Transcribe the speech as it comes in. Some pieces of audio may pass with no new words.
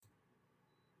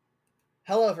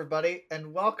Hello, everybody,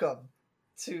 and welcome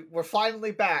to. We're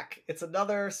finally back. It's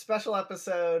another special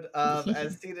episode of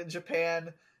As Seen in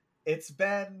Japan. It's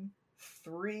been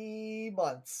 3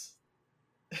 months.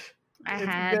 I It's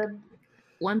had been.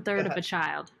 1/3 of a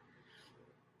child.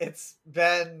 It's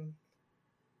been.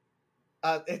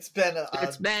 It's been.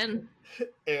 It's been.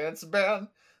 It's been.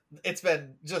 It's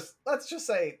been just. Let's just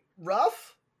say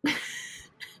rough. Is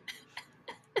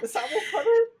that what put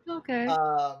it? Okay.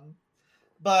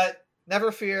 But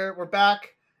never fear, we're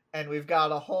back, and we've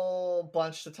got a whole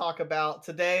bunch to talk about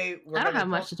today. I don't have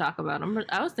much to talk about.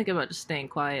 I was thinking about just staying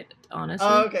quiet, honestly.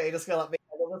 Oh, okay, you're just gonna let me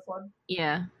handle this one?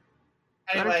 Yeah.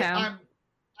 Anyway, I'm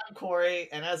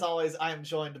Corey, and as always, I am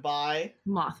joined by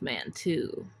Mothman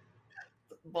 2.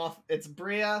 It's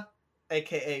Bria,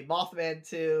 aka Mothman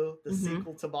 2, the Mhm.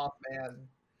 sequel to Mothman.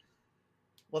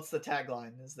 What's the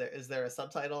tagline? Is there a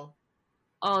subtitle?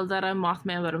 Oh, that I'm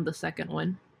Mothman, but I'm the second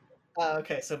one.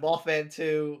 Okay, so Mothman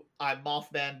 2, I'm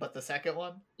Mothman, but the second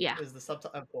one? Yeah. Is the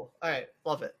subtitle. Oh, cool. Alright,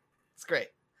 love it. It's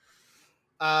great.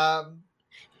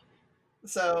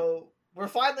 So we're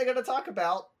finally going to talk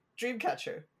about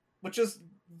Dreamcatcher, which has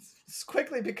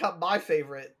quickly become my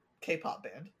favorite K-pop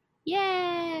band.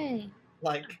 Yay!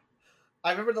 Like,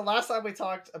 I remember the last time we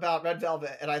talked about Red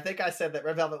Velvet, and I think I said that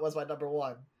Red Velvet was my number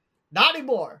one. Not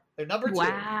anymore. They're number 2.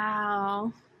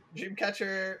 Wow.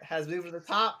 Dreamcatcher has moved to the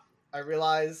top. I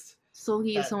realized.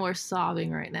 Sogi is somewhere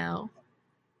sobbing right now.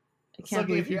 I can't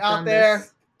believe if you're you've out done there,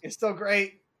 this. you're still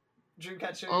great.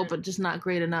 Dreamcatcher. Oh, but just not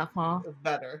great enough, huh?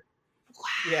 Better. Wow.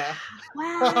 Yeah.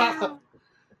 Wow.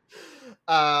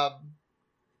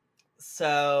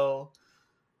 So,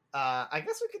 I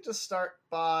guess we could just start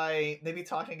by maybe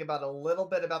talking about a little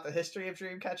bit about the history of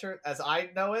Dreamcatcher as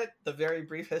I know it, the very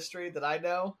brief history that I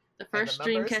know. The first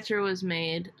Dreamcatcher was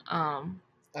made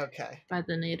okay. by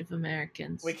the Native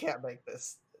Americans. We can't make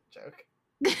this joke.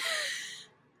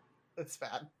 It's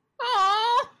bad.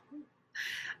 Oh,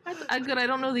 I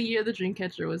don't know the year the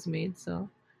Dreamcatcher was made, so.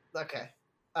 Okay.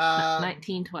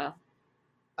 1912.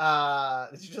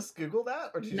 Did you just Google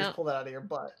that, or did you just pull that out of your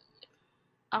butt?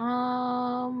 As a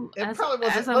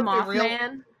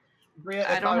Mothman,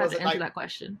 I don't have to answer that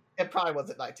question. It probably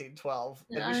wasn't 1912,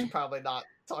 and we should probably not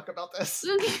talk about this.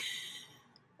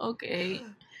 Okay.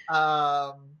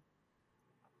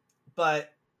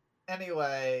 But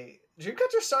anyway,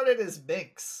 Dreamcatcher started as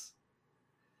Minx,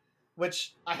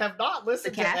 which I have not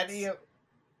listened to any of.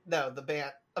 No, the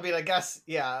band. I mean, I guess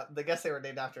they were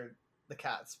named after the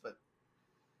cats, but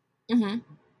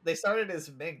they started as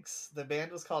Minx. The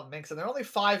band was called Minx, and there are only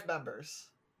 5 members.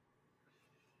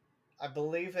 I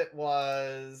believe it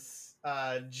was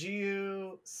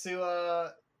Jiu,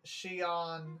 Sua,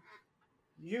 Shion,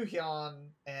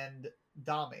 Yuhyun, and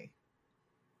Dami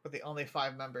were the only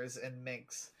 5 members in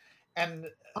Minx.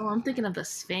 And I'm thinking of the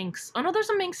Sphinx. Oh no, there's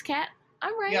a Minx cat.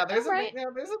 I'm right. Yeah, there's a Minx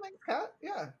cat.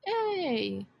 Yeah.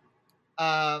 Hey.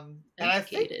 And I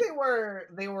think they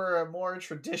were a more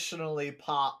traditionally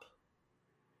pop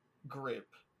group,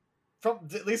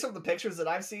 at least from the pictures that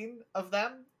I've seen of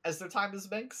them as their time as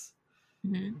Minx.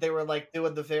 Mm-hmm. They were like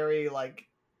doing the very like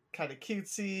kind of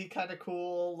cutesy, kind of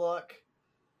cool look.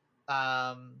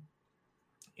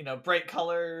 Bright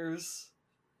colors,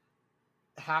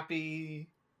 happy.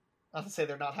 Not to say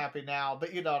they're not happy now,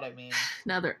 but you know what I mean.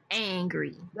 Now they're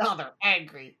angry. No,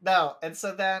 and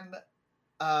so then,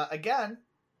 again,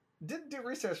 didn't do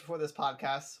research before this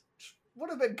podcast. Would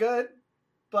have been good,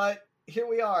 but here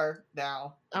we are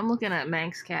now. I'm looking at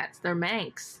Manx cats. They're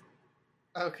Manx.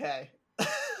 Okay.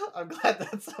 I'm glad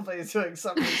that somebody's doing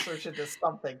some research into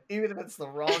something, even if it's the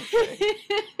wrong thing.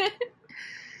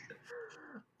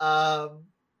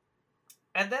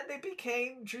 And then they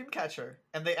became Dreamcatcher,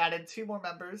 and they added 2 more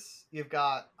members. You've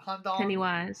got Handong.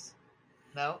 Pennywise.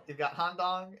 No, you've got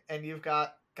Handong, and you've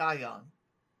got Gayon.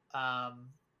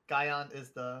 Gayon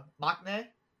is the Maknae.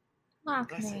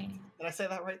 Maknae. Did I say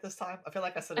that right this time? I feel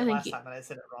like I said it last time, and I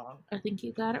said it wrong. I think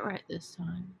you got it right this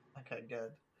time. Okay,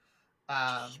 good.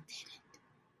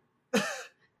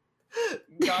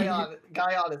 You didn't.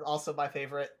 Gayon is also my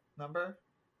favorite member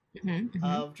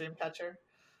of Dreamcatcher.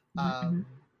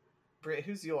 Brit,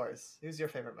 who's yours? Who's your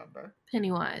favorite member?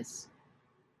 Pennywise.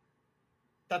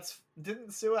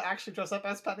 Didn't Sua actually dress up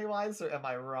as Pennywise, or am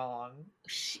I wrong?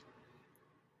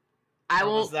 I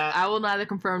will neither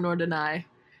confirm nor deny.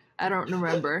 I don't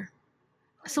remember.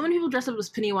 So many people dressed up as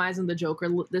Pennywise and the Joker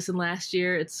this and last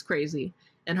year. It's crazy.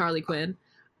 And Harley Quinn.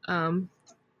 I'm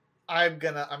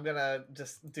gonna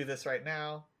just do this right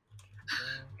now.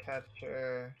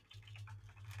 Dreamcatcher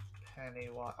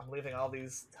Pennywise. I'm leaving all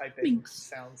these typing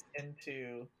sounds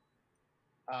into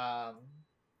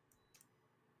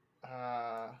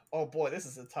Oh boy, this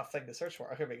is a tough thing to search for.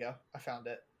 Oh, here we go. I found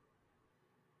it.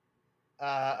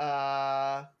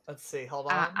 Let's see.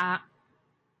 Hold on.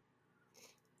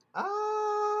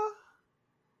 Oh,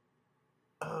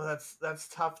 that's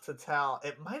tough to tell.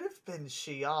 It might have been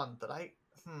Xion, but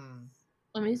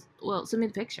Send me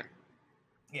the picture.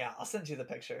 Yeah, I'll send you the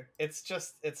picture.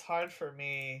 It's hard for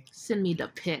me. Send me the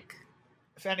pic.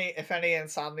 If any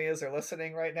Insomnias are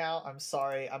listening right now, I'm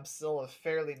sorry. I'm still a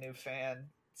fairly new fan,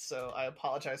 so I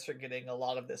apologize for getting a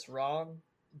lot of this wrong.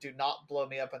 Do not blow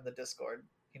me up in the Discord.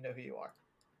 You know who you are.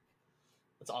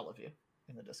 It's all of you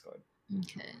in the Discord.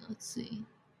 Okay, let's see.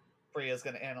 Bria's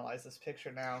going to analyze this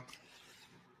picture now.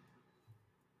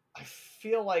 I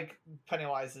feel like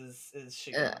Pennywise is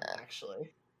Xion, actually.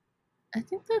 I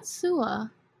think that's Sua.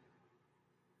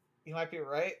 You might be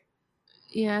right.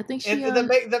 Yeah, I think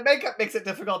the makeup makes it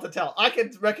difficult to tell. I can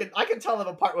tell them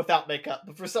apart without makeup,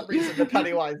 but for some reason the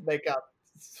Pennywise makeup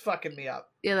is fucking me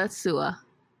up. Yeah, that's Sua.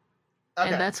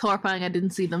 Okay. And that's horrifying. I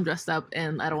didn't see them dressed up,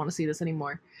 and I don't want to see this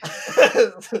anymore.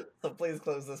 So please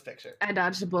close this picture. I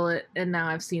dodged a bullet, and now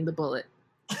I've seen the bullet.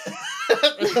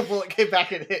 The bullet came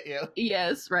back and hit you.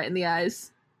 Yes, right in the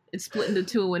eyes. It split into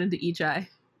two and went into each eye.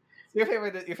 Your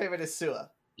favorite is Sua.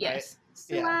 Yes,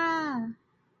 right? Sua.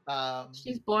 Yeah.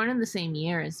 She's born in the same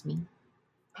year as me.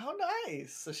 Oh,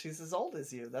 nice. So she's as old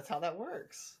as you. That's how that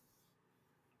works.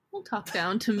 Don't talk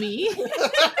down to me.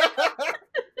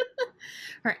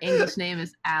 Her English name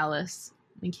is Alice.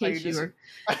 In case you were.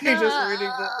 Are you just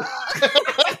reading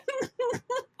the?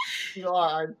 You are,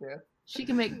 aren't you? She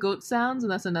can make goat sounds,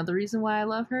 and that's another reason why I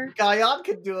love her. Guyon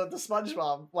can do the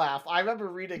SpongeBob laugh. I remember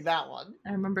reading that one.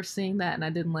 I remember seeing that, and I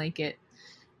didn't like it.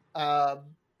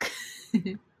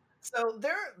 So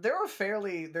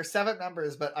there's 7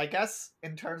 members, but I guess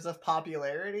in terms of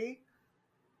popularity,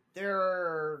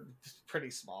 they're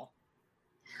pretty small.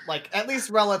 Like, at least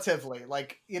relatively.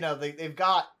 Like, they've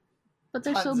got. But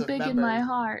they're so big in my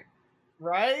heart.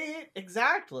 Right?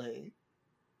 Exactly.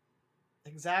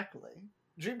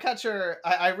 Dreamcatcher,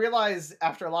 I realized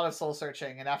after a lot of soul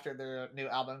searching and after their new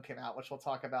album came out, which we'll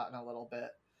talk about in a little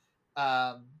bit,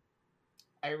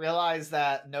 I realized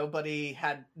that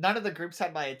none of the groups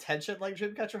had my attention like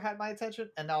Dreamcatcher had my attention.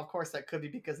 And now, of course, that could be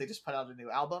because they just put out a new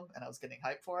album and I was getting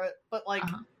hyped for it. But,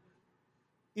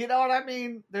 you know what I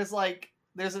mean? There's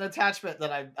an attachment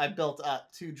that I built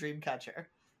up to Dreamcatcher.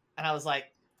 And I was like,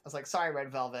 sorry,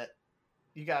 Red Velvet.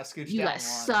 You gotta scooch down. You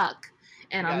guys suck.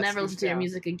 And I'll never listen to your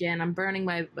music again. I'm burning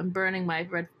my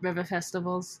Red River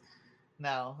festivals.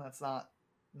 No, that's not.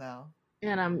 No.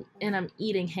 And I'm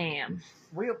eating ham.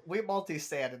 We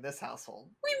multi-stand in this household.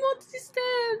 We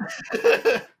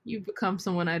multi-stand. You've become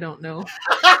someone I don't know.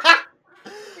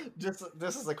 Just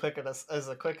this is a quick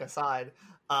aside.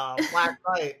 Last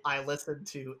night I listened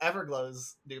to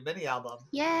Everglow's new mini album.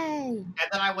 Yay! And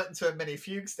then I went into a mini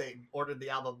fugue state and ordered the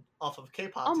album off of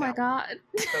K-pop. Oh my god!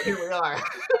 So here we are.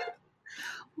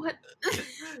 What?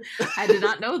 I did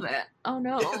not know that. Oh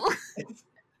no.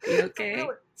 You okay?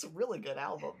 It's a really good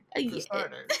album for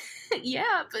starters.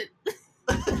 Yeah, but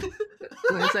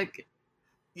it's like.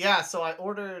 Yeah, so I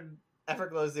ordered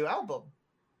Everglow's new album,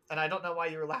 and I don't know why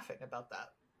you were laughing about that.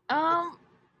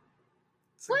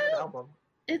 It's a good album.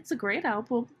 It's a great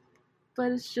album,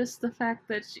 but it's just the fact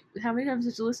that how many times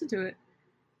did you listen to it?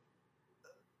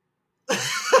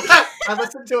 I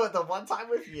listened to it the one time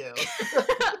with you.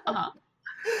 Uh-huh.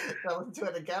 I listened to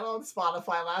it again on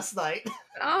Spotify last night.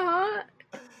 Uh-huh.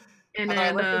 And then,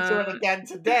 I listened to it again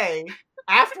today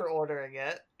after ordering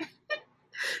it.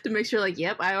 To make sure,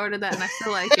 yep, I ordered that and I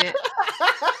still like it.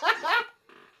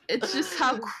 It's just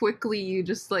how quickly you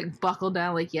just, buckle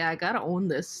down, yeah, I gotta own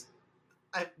this.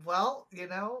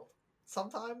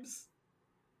 Sometimes.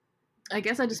 I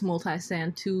guess I just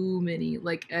multi-stand too many,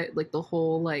 the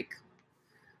whole,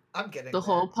 I'm getting the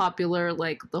whole popular,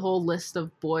 the whole list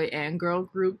of boy and girl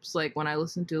groups, when I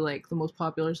listen to, the most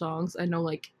popular songs, I know,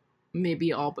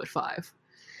 maybe all but 5.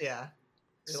 Yeah.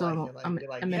 So I'm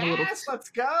in yes, a little. Let's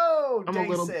go. I'm a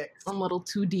little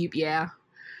too deep. Yeah.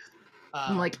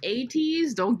 I'm like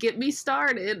 80s. Don't get me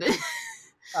started.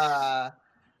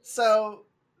 So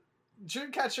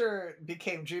Dreamcatcher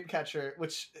became Dreamcatcher,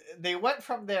 which they went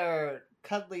from their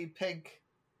cuddly pink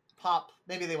pop.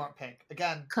 Maybe they weren't pink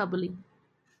again. Cuddly.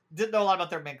 Didn't know a lot about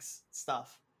their Minx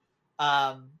stuff.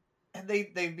 And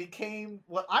they became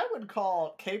what I would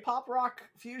call K-pop rock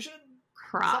fusion.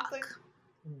 Croc. Something?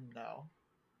 No.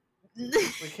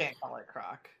 We can't call it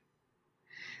croc.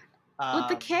 With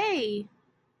the K.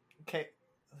 K,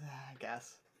 I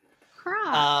guess.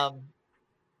 Croc.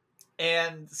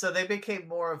 And so they became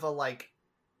more of a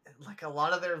a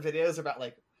lot of their videos about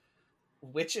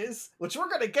Witches, which we're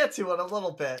gonna get to in a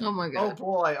little bit. Oh my god. Oh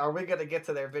boy, are we gonna get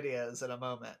to their videos in a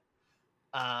moment.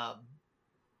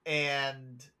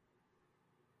 And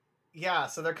yeah,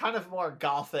 so they're kind of more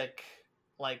gothic,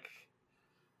 like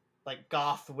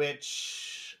goth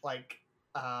witch, like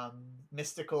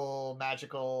mystical,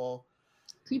 magical,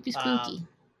 Creepy spooky.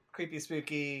 Creepy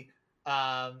spooky.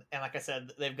 And like I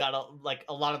said, they've got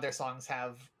a lot of their songs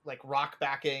have like rock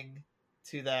backing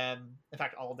to them. In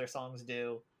fact, all of their songs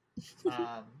do.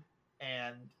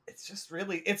 And it's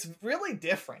really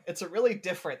different. It's a really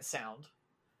different sound.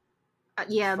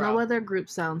 Yeah, no other group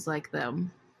sounds like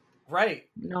them. Right.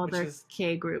 No other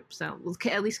K group sound,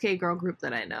 at least K girl group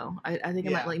that I know. I think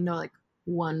I might know like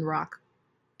one rock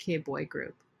K boy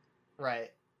group.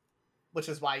 Right. Which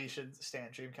is why you should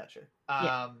stand Dreamcatcher.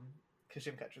 Because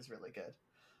Dreamcatcher is really good.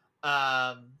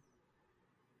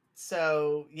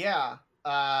 So yeah.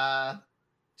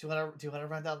 Do you want to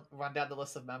run down the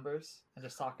list of members and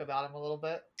just talk about them a little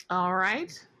bit? All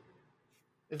right.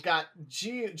 We've got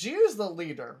Jiu's the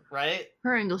leader, right?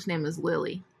 Her English name is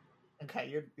Lily. Okay,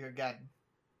 you're good.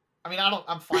 I mean,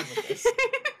 I'm fine with this.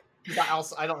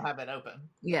 I don't have it open.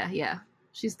 Yeah.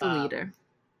 She's the leader.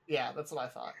 Yeah, that's what I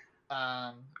thought.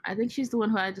 I think she's the one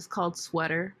who I just called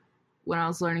Sweater when I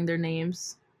was learning their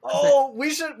names. Oh,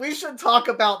 we should talk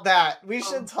about that. We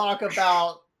should talk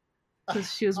about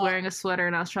because she was wearing a sweater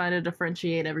and I was trying to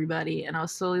differentiate everybody and I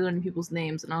was slowly learning people's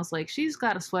names and I was like, she's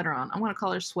got a sweater on. I'm going to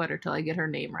call her Sweater till I get her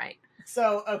name right.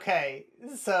 So, okay.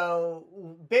 So,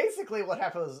 basically what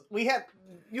happened was you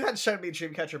had shown me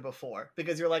Dreamcatcher before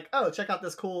because you're like, oh, check out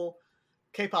this cool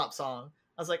K-pop song.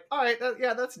 I was like, all right,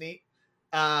 that's neat.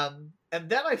 And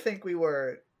then I think we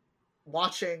were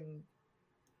watching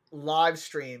live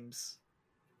streams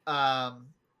on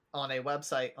a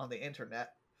website on the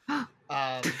internet.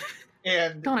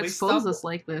 And don't expose us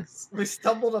like this. We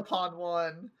stumbled upon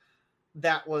one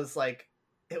that was like,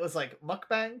 it was like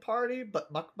Mukbang Party,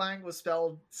 but Mukbang was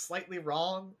spelled slightly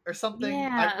wrong or something.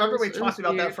 Yeah, I remember we talked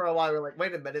about that for a while. We were like,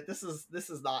 wait a minute, this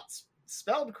is not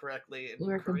spelled correctly in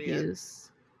Korean.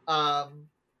 Confused.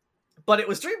 But it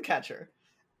was Dreamcatcher.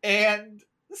 And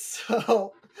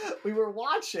so we were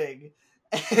watching,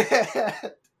 and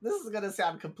this is going to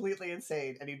sound completely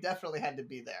insane, and you definitely had to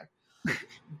be there.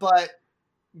 But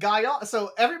Gayeon,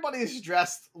 so everybody's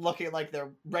dressed looking like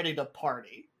they're ready to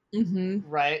party,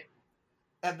 right?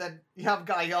 And then you have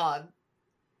Gayeon,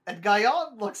 and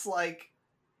Gayeon looks like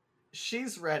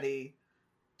she's ready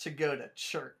to go to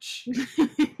church.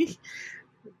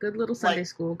 Good little Sunday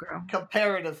school girl.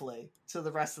 Comparatively to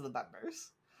the rest of the members.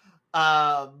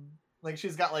 Like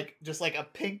she's got like just like a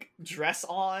pink dress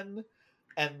on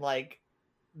and like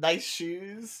nice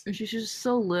shoes. And she's just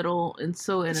so little and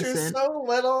so innocent. She's so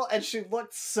little and she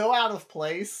looked so out of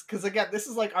place. Because again, this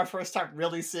is like our first time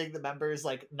really seeing the members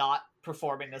like not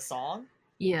performing a song.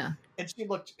 Yeah. And she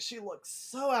looked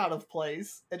so out of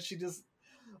place. And she just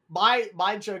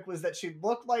my joke was that she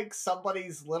looked like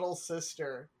somebody's little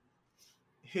sister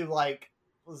who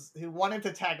wanted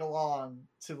to tag along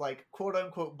to like quote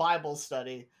unquote Bible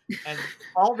study, and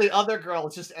all the other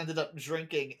girls just ended up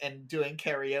drinking and doing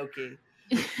karaoke.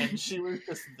 And she was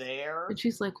just there. And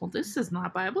she's like, well, this is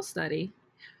not Bible study.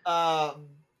 And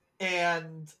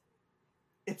then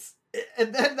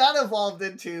that evolved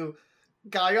into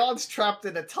Gayeon's trapped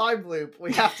in a time loop.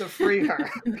 We have to free her.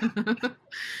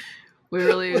 We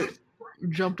really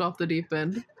jumped off the deep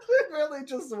end. We really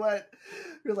just went.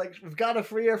 We're like, we've got to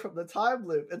free her from the time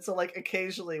loop. And so, like,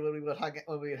 occasionally when we would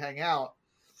hang out,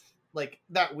 like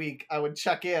that week, I would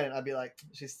check in and I'd be like,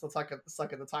 she's still stuck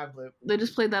in the time loop. They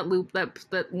just played that loop,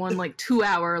 that one like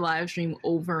 2-hour live stream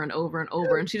over and over and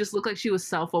over, and she just looked like she was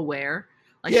self-aware,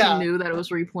 like she knew that it was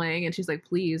replaying, and she's like,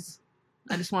 "Please,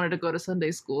 I just wanted to go to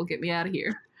Sunday school. Get me out of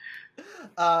here."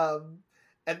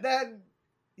 And then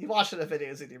you watch the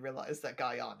videos and you realize that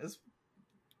Gayeon is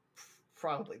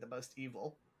probably the most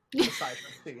evil aside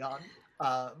from Suyeon,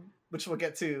 which we'll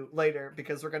get to later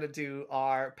because we're going to do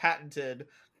our patented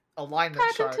alignment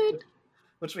chart,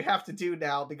 which we have to do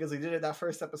now because we did it in that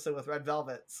first episode with Red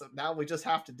Velvet, so now we just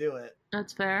have to do it.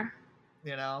 That's fair.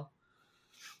 You know?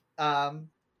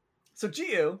 So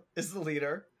Jiu is the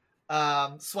leader.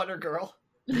 Sweater girl.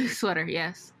 Sweater,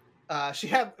 yes. She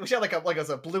had like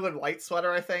a blue and white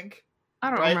sweater, I think. I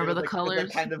don't remember the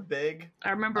colors. Kind of big. I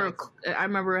remember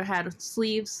it had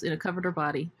sleeves and it covered her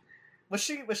body. Was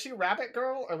she Rabbit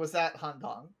Girl or was that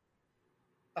Handong?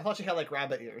 I thought she had like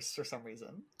rabbit ears for some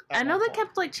reason. I know they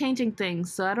kept like changing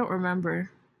things, so I don't remember.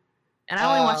 And I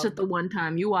only watched it the one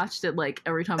time. You watched it like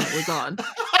every time it was on. So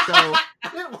I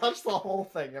didn't watch the whole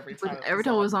thing every time. Every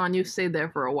time it was on, you stayed there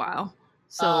for a while.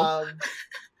 So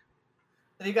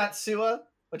and you got Sua,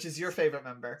 which is your favorite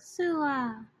member.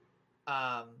 Sua.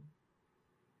 Um,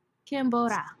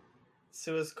 Kimbora.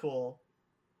 Sua's cool.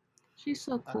 She's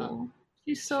so cool.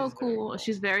 She's so cool.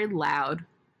 She's very loud.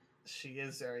 She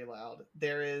is very loud.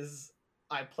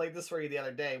 I played this for you the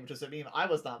other day, which is a meme I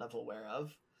was not aware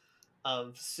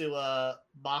of Sua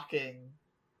mocking.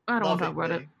 I don't want to talk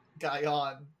about it.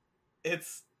 Gaon.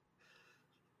 It's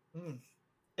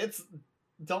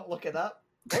don't look it up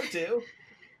or do.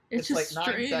 It's just like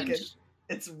 9 seconds.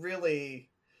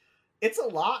 It's a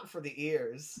lot for the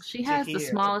ears. She has the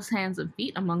smallest hands and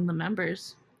feet among the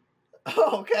members.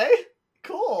 Oh, okay.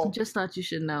 Cool. Just thought you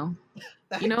should know.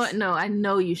 Thanks. You know what? No, I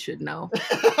know you should know.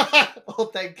 Well,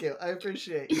 thank you. I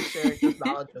appreciate you sharing this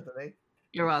knowledge with me.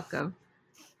 You're welcome.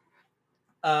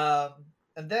 And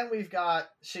then we've got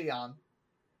Xion,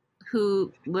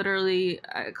 who literally,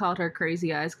 I called her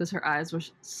crazy eyes because her eyes were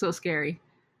so scary.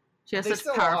 She has such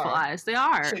powerful eyes. They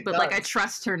are. But like, I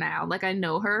trust her now. Like, I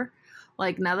know her.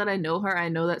 Like, now that I know her, I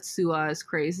know that Sua is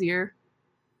crazier.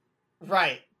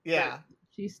 Right. Yeah. But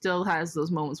she still has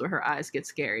those moments where her eyes get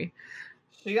scary.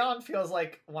 Xion feels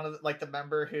like one of the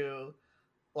member who,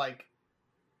 like,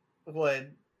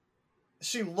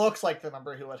 she looks like the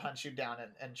member who would hunt you down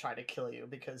and try to kill you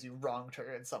because you wronged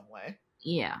her in some way.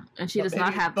 Yeah, and she does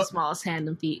not have the smallest hand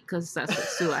and feet because that's what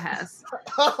Sua has.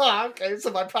 Okay,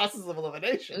 so my process of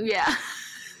elimination. Yeah.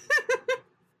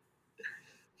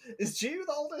 Is Jiu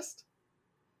the oldest?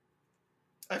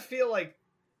 I feel like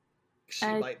she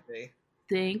might be.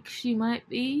 Think she might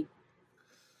be.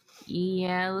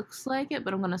 Yeah, looks like it,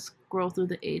 but I'm going to scroll through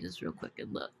the ages real quick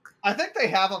and look. I think they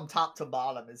have them top to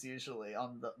bottom is usually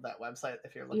on that website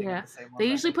if you're looking at the same one. They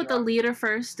usually put the leader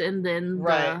first and then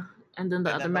the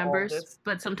other members,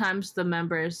 but sometimes the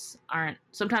members aren't.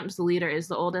 Sometimes the leader is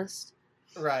the oldest.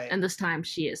 Right. And this time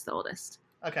she is the oldest.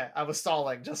 Okay, I was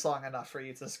stalling just long enough for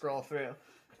you to scroll through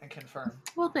and confirm.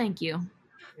 Well, thank you.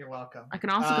 You're welcome. I can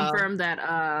also confirm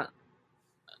that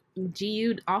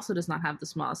Jiu also does not have the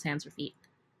smallest hands or feet.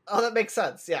 Oh, that makes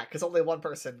sense. Yeah, because only one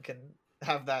person can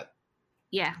have that.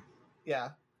 Yeah. Yeah.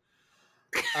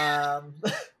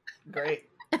 Great.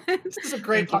 This is a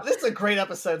great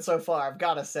episode so far, I've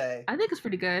got to say. I think it's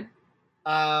pretty good.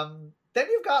 Then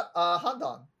you've got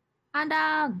Handong.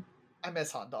 Handong. I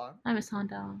miss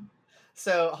Handong.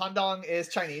 So Handong is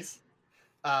Chinese.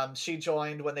 She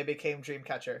joined when they became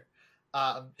Dreamcatcher.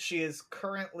 She is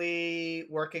currently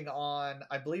working on,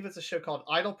 I believe it's a show called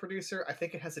Idol Producer. I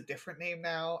think it has a different name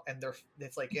now, and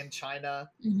it's like in China.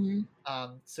 Mm-hmm.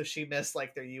 So she missed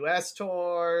like their US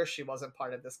tour. She wasn't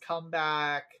part of this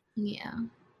comeback. Yeah.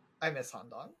 I miss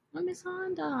Handong.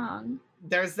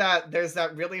 There's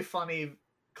that really funny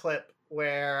clip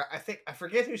where I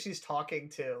forget who she's talking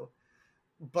to,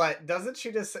 but doesn't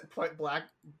she just point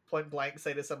blank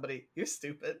say to somebody, "You're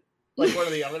stupid"? Like one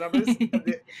of the other numbers, and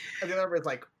the other number is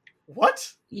like,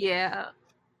 "What?" Yeah,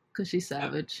 because she's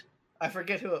savage. I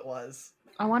forget who it was.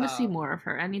 I want to see more of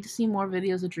her. I need to see more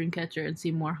videos of Dreamcatcher and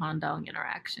see more Handong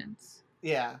interactions.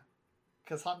 Yeah,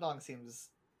 because Handong seems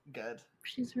good.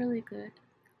 She's really good.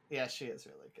 Yeah, she is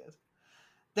really good.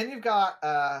 Then you've got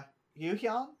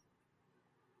Yuhyun,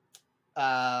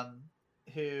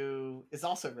 who is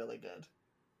also really good.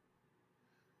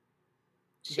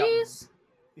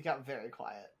 You got very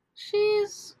quiet.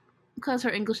 She's, because her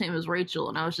English name is Rachel,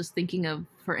 and I was just thinking of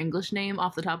her English name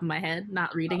off the top of my head,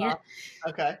 not reading it.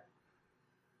 Okay.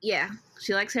 Yeah,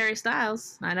 she likes Harry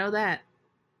Styles. I know that.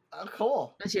 Oh,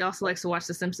 cool. And she also likes to watch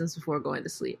The Simpsons before going to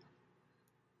sleep.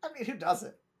 I mean, who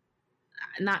doesn't?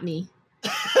 Not me.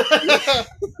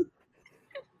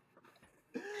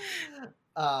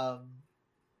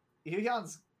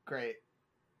 Yuhyun's great.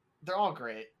 They're all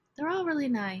great. They're all really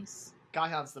nice.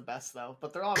 Gahyun's the best though,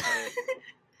 but they're all great.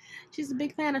 She's a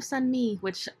big fan of Sunmi,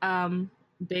 which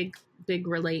big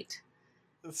relate.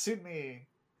 Sunmi,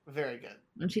 very good.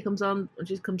 When she comes on my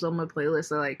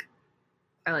playlist,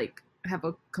 I have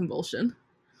a convulsion.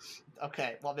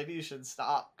 Okay, well maybe you should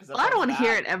stop because I don't want to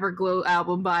hear an Everglow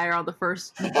album by her on the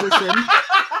first listen.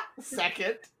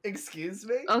 Second, excuse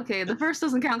me. Okay, the first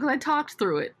doesn't count because I talked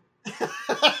through it.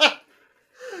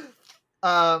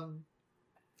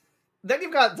 Then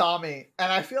you've got Dami,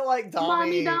 and I feel like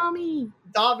Dami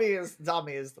is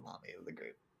the mommy of the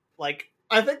group. Like,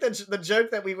 I think the joke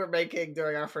that we were making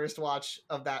during our first watch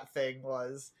of that thing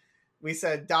was, we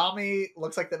said Dami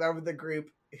looks like the member of the group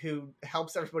who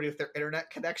helps everybody with their internet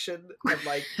connection and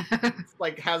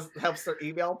helps their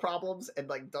email problems and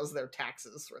like does their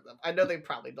taxes for them. I know they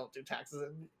probably don't do taxes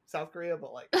in South Korea,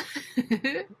 but like,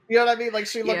 you know what I mean? Like,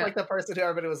 she looked like the person who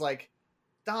everybody was like,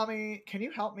 Dami, can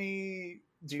you help me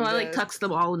do probably this? Like tucks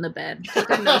them all in the bed.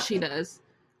 Like, I know she does.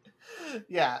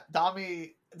 Yeah,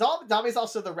 Dami Dami's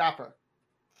also the rapper.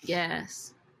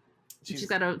 Yes. She's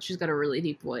got a really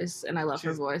deep voice, and I love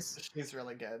her voice. She's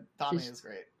really good. Dami is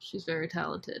great. She's very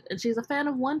talented, and she's a fan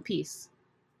of One Piece.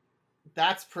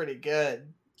 That's pretty good.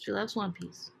 She loves One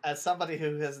Piece. As somebody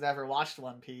who has never watched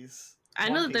One Piece, I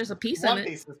know that there's a piece in it. One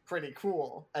Piece is pretty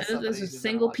cool. There's a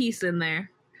single piece in there.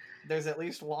 There's at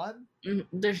least one?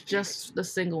 There's just the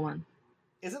single one.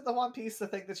 Isn't the One Piece the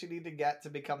thing that you need to get to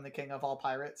become the king of all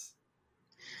pirates?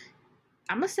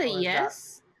 I'm gonna say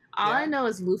yes. All I know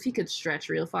is Luffy could stretch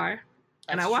real far.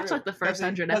 And I watched like the first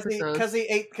 100 episodes. Because he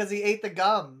ate the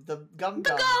gum. The gum.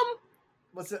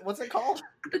 What's it called?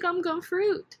 The gum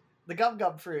fruit. The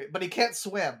gum fruit. But he can't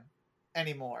swim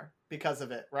anymore because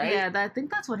of it, right? Yeah, I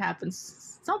think that's what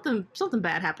happens. Something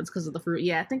bad happens because of the fruit.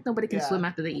 Yeah, I think nobody can swim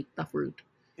after they eat the fruit.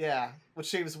 Yeah, which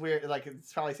seems weird. Like, it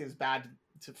probably seems bad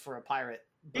for a pirate.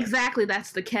 But, exactly,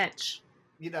 that's the catch.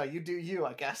 You know, you do you,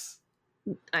 I guess.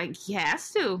 He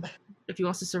has to, if he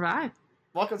wants to survive.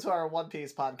 Welcome to our One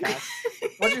Piece podcast.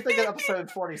 What do you think of episode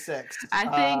 46?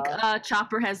 I think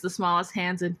Chopper has the smallest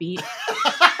hands and feet.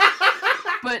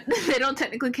 But they don't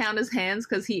technically count as hands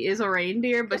because he is a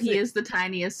reindeer, but he is the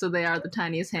tiniest, so they are the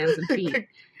tiniest hands and feet.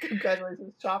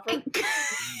 Congratulations, Chopper.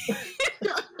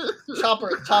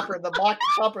 Chopper, the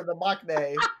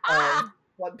Machne of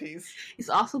One Piece. He's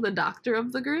also the doctor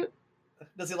of the group.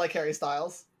 Does he like Harry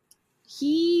Styles?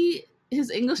 His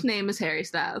English name is Harry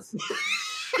Styles.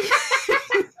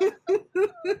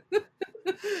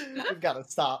 We've got to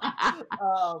stop.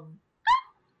 And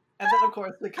then, of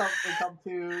course, we come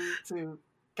to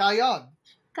Gaon.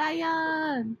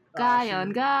 Gaon.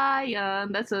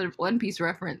 That's a One Piece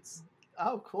reference.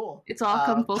 Oh, cool. It's all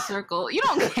come full circle. You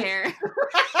don't care.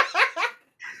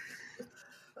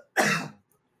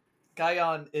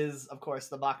 Gaon is, of course,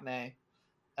 the Machne,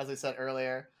 as we said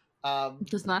earlier.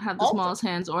 Does not have the smallest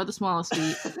hands or the smallest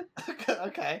feet.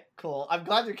 Okay, cool. I'm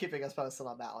glad you're keeping us posted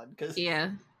on that one. Cause,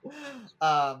 yeah.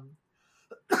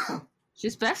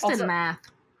 She's best in math.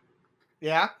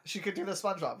 Yeah, she could do the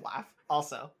SpongeBob laugh.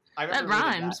 Also, that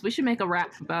rhymes. That. We should make a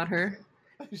rap about her.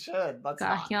 We should.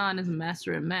 Gaon is a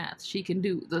master in math. She can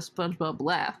do the SpongeBob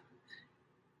laugh.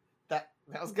 That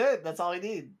was good. That's all we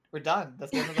need. We're done.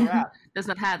 That's the end of the rap. Does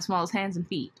not have the smallest hands and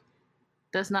feet.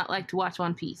 Does not like to watch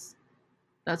One Piece.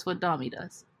 That's what Dami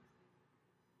does.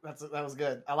 That was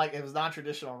good. I like it. Was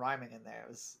non-traditional rhyming in there.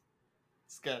 It's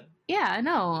good. Yeah, I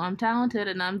know. I'm talented,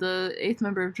 and I'm the 8th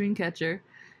member of Dreamcatcher.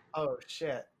 Oh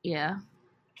shit! Yeah.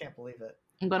 Can't believe it.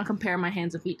 I'm gonna compare my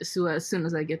hands and feet to Sua as soon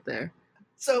as I get there.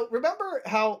 So remember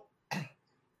how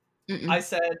I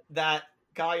said that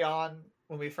Gaon,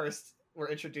 when we first were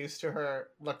introduced to her,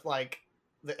 looked like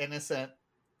the innocent,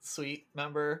 sweet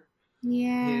member?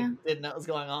 Yeah. Who didn't know what was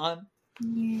going on?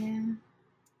 Yeah.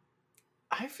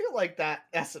 I feel like that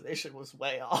estimation was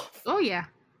way off. Oh, yeah.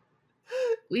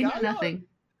 We knew nothing.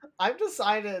 I've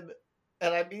decided,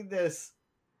 and I mean this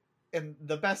in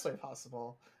the best way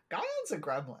possible, Gaon's a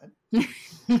gremlin.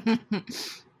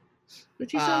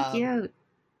 But she's so cute.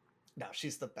 No,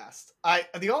 she's the best.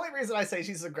 The only reason I say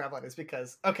she's a gremlin is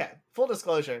because, okay, full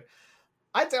disclosure,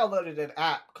 I downloaded an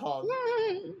app called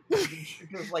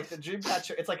like the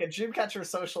Dreamcatcher. It's like a Dreamcatcher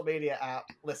social media app.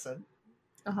 Listen.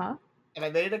 Uh-huh. And I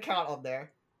made an account on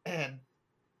there, and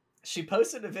she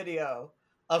posted a video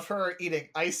of her eating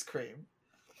ice cream,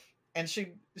 and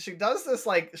she does this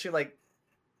like she like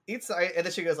eats and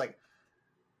then she goes like,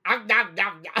 nom, nom,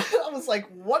 nom. I was like,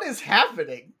 what is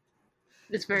happening?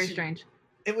 It's very strange.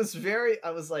 It was very.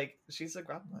 I was like, she's a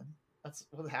gremlin. That's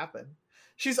what happened.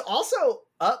 She's also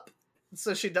up,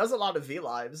 so she does a lot of V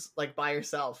lives like by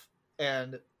herself,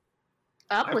 and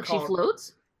she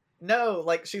floats. No,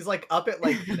 like she's like up at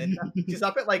like midnight. She's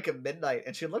up at like midnight,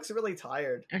 and she looks really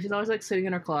tired. And she's always like sitting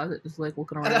in her closet, just like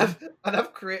looking around.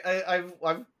 I've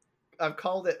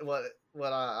called it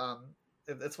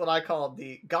it's what I call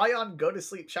the Gaon go to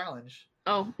sleep challenge.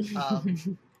 Oh,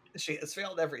 she has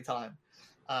failed every time.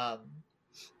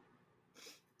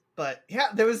 But yeah,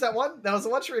 there was the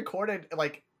one she recorded.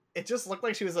 Like it just looked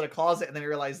like she was in a closet, and then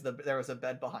realized there was a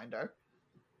bed behind her.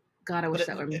 God, I wish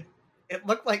that were me. It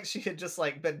looked like she had just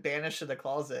like been banished to the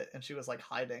closet and she was like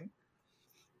hiding.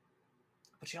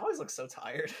 But she always looks so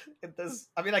tired.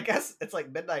 I mean, I guess it's like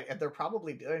midnight and they're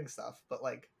probably doing stuff, but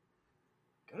like,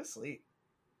 go to sleep.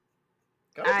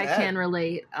 Go to bed. I can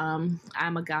relate. I'm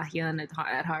a Gahian at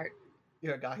heart.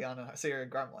 You're a Gahian, so you're a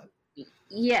gremlin.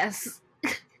 Yes.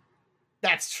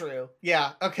 That's true.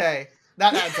 Yeah. Okay.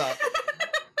 That adds up.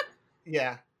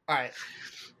 Yeah. All right.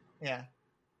 Yeah.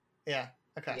 Yeah.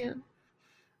 Okay. Yeah.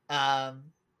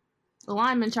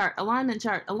 Alignment chart. I want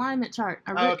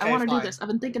to do this. I've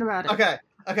been thinking about it.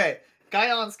 Okay.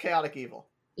 Gaion's chaotic evil.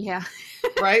 Yeah.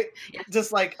 Right? Yes.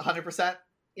 Just like 100%?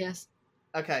 Yes.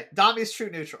 Okay. Dami's true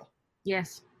neutral.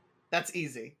 Yes. That's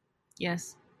easy.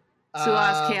 Yes.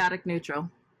 Sua's Um, chaotic neutral.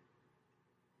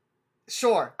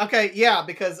 Sure. Okay, yeah,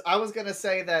 because I was gonna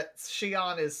say that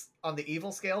Xion is on the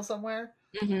evil scale somewhere.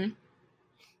 Mm-hmm.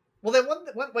 Well, then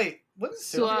wouldn't Sua be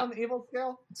Sua, on the evil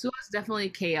scale? Sua's definitely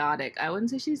chaotic. I wouldn't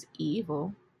say she's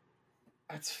evil.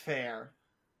 That's fair.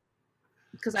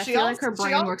 Because I feel like her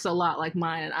brain works a lot like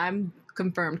mine, and I'm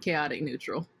confirmed chaotic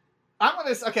neutral. I'm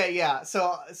gonna okay, yeah.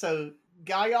 So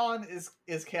Gaion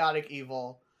is chaotic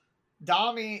evil.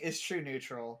 Dami is true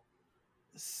neutral.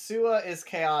 Sua is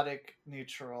chaotic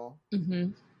neutral.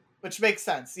 Mm-hmm. Which makes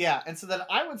sense, yeah. And so then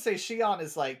I would say Xion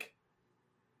is like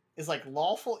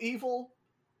lawful evil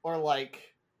or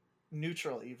like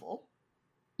neutral evil.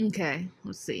 Okay,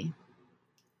 let's see.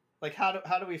 Like how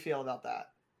do we feel about that?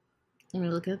 Let me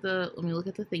look at the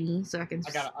thingy so I can.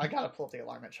 I gotta pull up the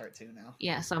alignment chart too now.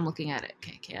 Yeah, so I'm looking at it.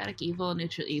 Okay, chaotic evil,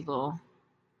 neutral evil.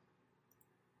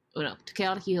 Oh no,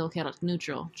 chaotic evil, chaotic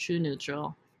neutral, true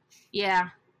neutral. Yeah,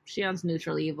 Xion's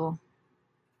neutral evil.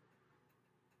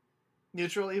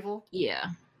 Neutral evil?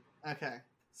 Yeah. Okay.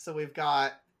 So we've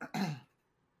got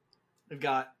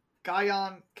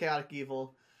Gaion chaotic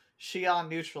evil, Xion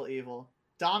neutral evil,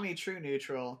 Dami true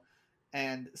neutral,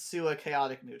 and Sua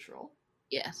chaotic neutral.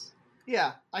 Yes.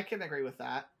 Yeah, I can agree with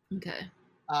that. Okay.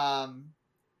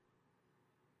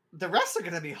 The rest are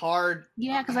gonna be hard.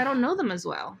 Yeah, because I don't know them as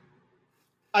well.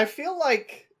 I feel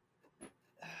like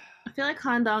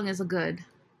Handong is a good.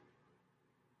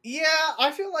 Yeah,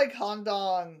 I feel like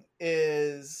Handong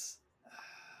is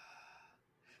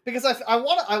because I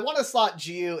want to slot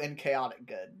Jiu in chaotic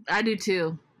good. I do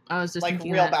too. I was just like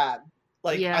thinking real that. bad.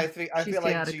 Like yeah, I feel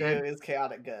like Jiu good. is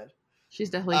chaotic good. She's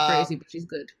definitely crazy, but she's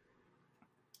good.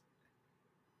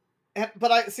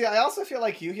 But I also feel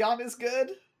like Yuhyun is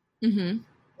good. Mm-hmm.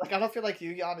 Like I don't feel like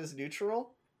Yuhyun is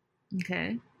neutral.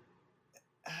 Okay.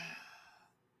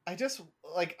 I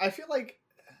feel like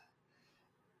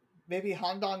maybe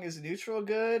Handong is neutral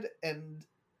good and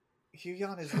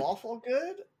Yuhyun is lawful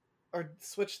good, or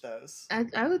switch those.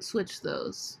 I would switch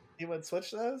those. You would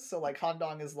switch those, so like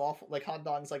Handong is lawful, like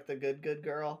Handong's like the good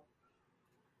girl.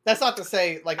 That's not to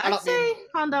say like I'd say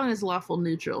Handong is lawful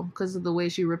neutral because of the way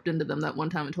she ripped into them that one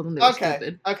time and told them they were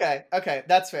stupid. Okay,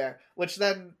 that's fair. Which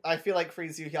then I feel like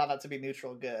frees Yuhyun up to be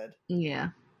neutral good. Yeah.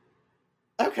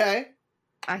 Okay.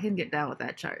 I can get down with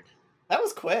that chart. That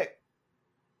was quick.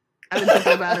 I've been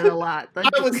thinking about it a lot. I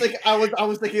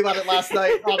was thinking about it last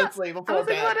night, honestly. Before I was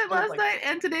thinking about it last night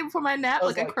and today before my nap.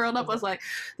 I curled up. I was like,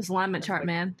 this alignment chart,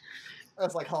 man. I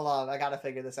was like, hold on, I gotta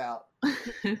figure this out.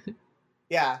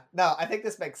 Yeah, no, I think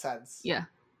this makes sense. Yeah.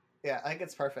 Yeah, I think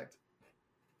it's perfect.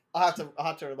 I'll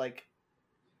have to like.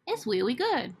 It's really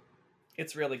good.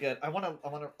 It's really good.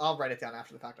 I'll write it down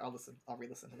after the fact. I'll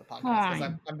re-listen to the podcast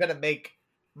because I'm gonna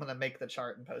make the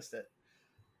chart and post it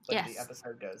when the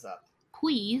episode goes up.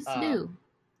 Please do.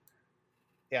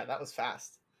 Yeah, that was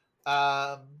fast.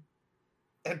 And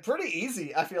pretty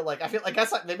easy. I feel like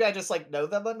maybe I just like know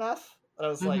them enough. But I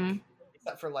was like,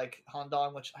 except for like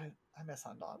Handong, which I miss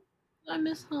Handong. I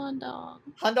miss Handong.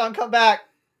 Handong, come back.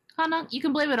 Handong, you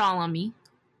can blame it all on me.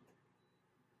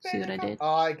 See what I did?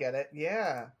 Oh, I get it.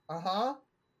 Yeah. Uh-huh.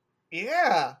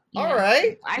 Yeah. All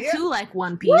right. I too like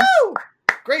One Piece. Woo!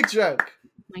 Great joke.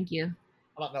 Thank you.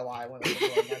 I don't know why I went over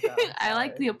like that. I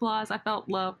like the applause. I felt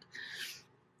loved.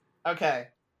 Okay.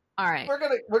 All right.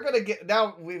 We're gonna get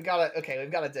now. We've got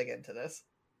to dig into this.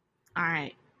 All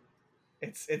right.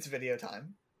 It's video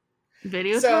time.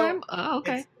 Video time? Oh,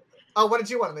 okay. Oh, what did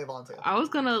you want to move on to? I was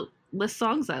gonna list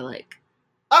songs I like.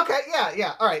 Okay.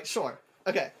 Yeah. All right. Sure.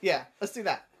 Okay. Yeah. Let's do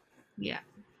that. Yeah.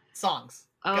 Songs.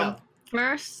 Go.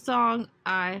 First song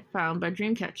I found by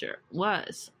Dreamcatcher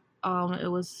was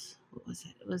what was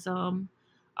it? It was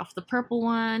off the Purple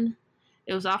one.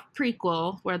 It was off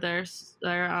Prequel where their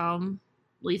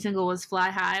lead single was Fly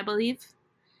High, I believe.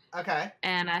 Okay.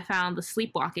 And I found the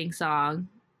Sleepwalking song,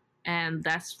 and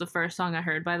that's the first song I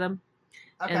heard by them.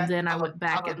 Okay. And then I went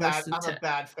back and listened to... I'm a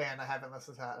bad fan. I haven't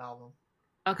listened to that album.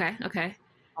 Okay.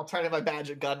 I'll try to get my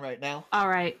badge and gun right now. All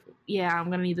right. Yeah, I'm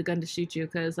going to need the gun to shoot you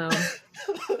because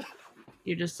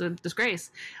you're just a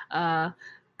disgrace. Because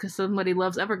somebody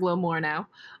loves Everglow more now.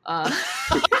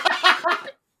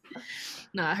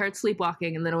 No, I heard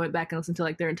Sleepwalking, and then I went back and listened to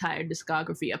like their entire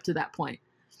discography up to that point.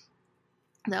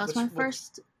 That was my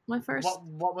first.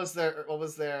 What was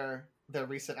their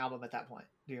recent album at that point?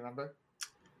 Do you remember?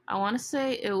 I want to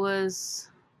say it was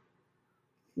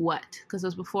Wet, because it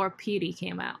was before Petey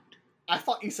came out. I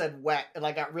thought you said Wet, and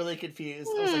I got really confused.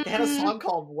 I was like, they had a song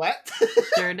called Wet?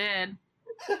 Sure did.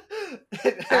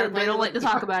 They don't like to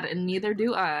talk about it, and neither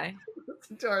do I.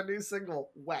 Listen to our new single,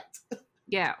 Wet.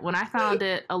 Yeah, when I found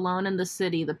it, Alone in the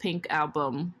City, the Pink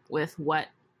album with Wet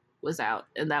was out,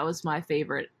 and that was my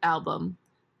favorite album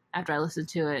after I listened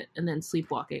to it. And then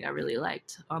Sleepwalking I really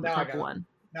liked on the top one.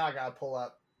 Now I gotta pull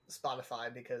up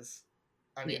Spotify because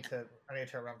I need to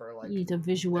remember, like, you need to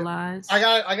visualize. I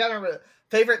gotta remember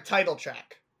favorite title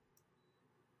track.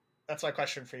 That's my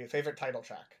question for you. Favorite title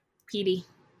track. Petey.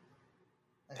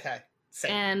 Okay.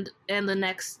 Same. And the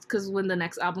next, because when the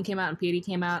next album came out and Petey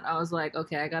came out, I was like,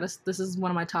 okay, this is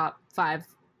one of my top 5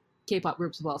 K-pop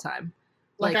groups of all time.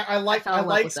 Like I like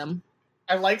with them.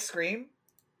 I like Scream.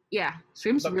 Yeah,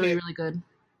 Scream's really good.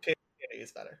 Petey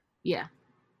is better. Yeah.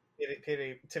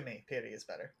 Petey is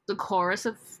better. The chorus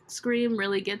of Scream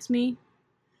really gets me.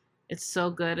 It's so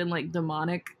good and like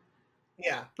demonic.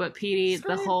 Yeah. But Petey,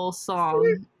 the whole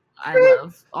song, I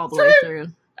love all the way through.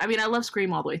 I mean, I love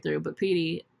Scream all the way through, but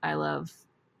Petey, I love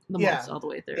the most all the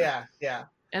way through. Yeah, yeah.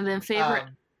 And then favorite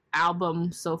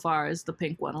album so far is the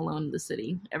Pink one, Alone in the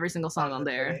City. Every single song on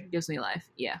there gives me life.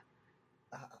 Yeah.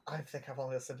 I think I've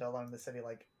only listened to Alone in the City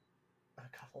like a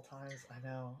couple times. I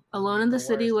know. Alone in the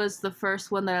City was the first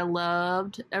one that I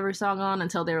loved every song on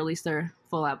until they released their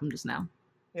full album just now.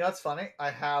 You know what's funny?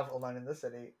 I have Alone in the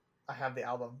City. I have the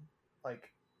album.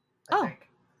 Like, I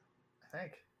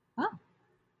think. Oh.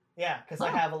 Yeah, because I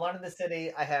have Alone in the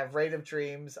City, I have Raid of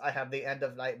Dreams, I have The End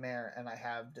of Nightmare, and I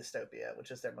have Dystopia,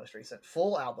 which is their most recent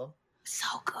full album. So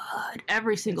good.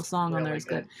 Every single song on there is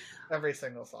good. Every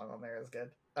single song on there is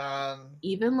good.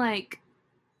 Even like,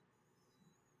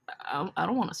 I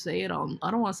don't want to say it on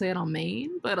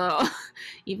main, but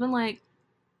even like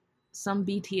some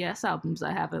BTS albums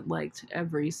I haven't liked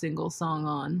every single song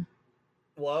on.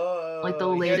 Whoa! Like the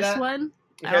latest one.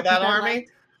 You hear that, Army?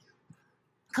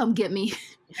 Come get me.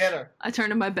 Get her. I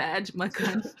turned in my badge, my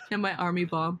gun, and my army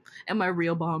bomb, and my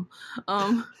real bomb.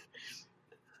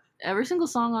 Every single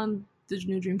song on the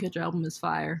new Dreamcatcher album is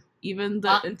fire. Even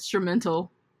the instrumental,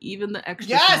 even the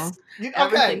extra song.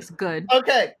 Everything's good.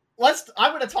 Okay,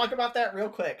 I'm going to talk about that real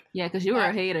quick. Yeah, because you were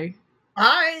a hater.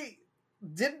 I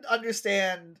didn't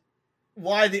understand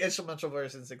why the instrumental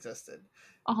versions existed.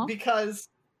 Because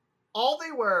all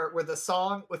they were the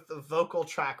song with the vocal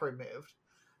track removed.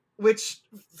 Which,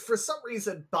 for some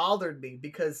reason, bothered me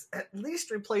because at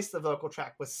least replace the vocal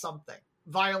track with something.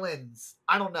 Violins.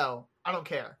 I don't know. I don't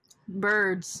care.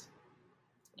 Birds.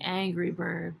 Angry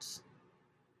Birds.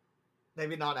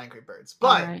 Maybe not Angry Birds,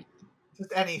 but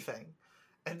just anything.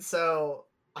 And so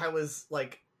I was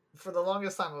like, for the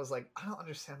longest time, I was like, I don't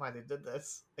understand why they did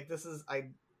this. Like, this is, I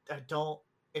don't,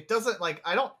 it doesn't, like,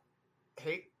 I don't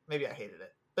hate, maybe I hated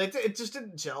it. But it just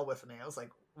didn't gel with me. I was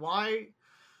like, why?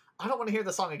 I don't want to hear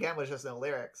the song again with just no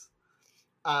lyrics.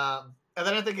 And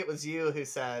then I think it was you who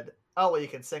said, oh, well, you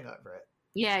can sing over it.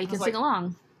 Yeah, you can sing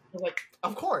along. I was like,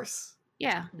 of course.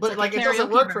 Yeah. But like it doesn't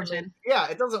work for me. Yeah,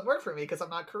 it doesn't work for me because I'm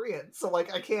not Korean. So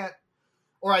like I can't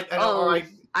I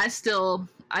still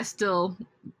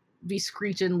be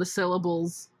screeching the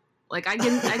syllables. Like I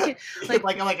can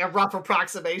like a rough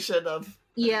approximation of.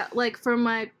 Yeah, like for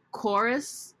my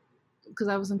chorus, because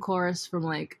I was in chorus from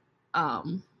like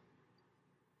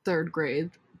 3rd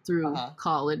grade through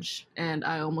college, and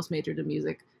I almost majored in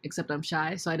music, except I'm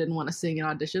shy, so I didn't want to sing in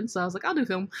auditions, so I was like, I'll do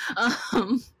film.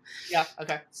 Yeah,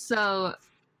 okay. So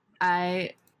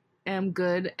I am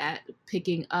good at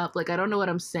picking up, like, I don't know what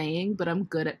I'm saying, but I'm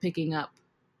good at picking up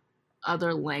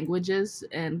other languages,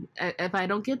 and if I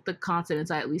don't get the consonants,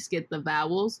 I at least get the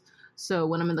vowels. So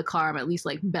when I'm in the car, I'm at least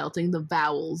like belting the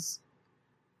vowels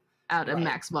out at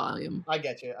max volume. I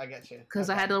get you. Because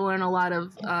I had to learn a lot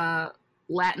of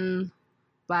Latin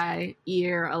by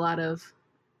ear, a lot of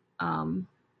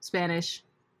Spanish.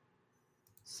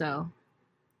 So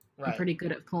I'm pretty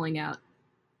good at pulling out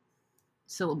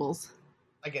syllables.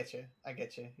 I get you.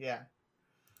 Yeah.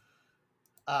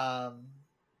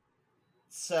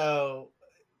 So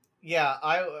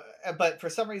yeah, but for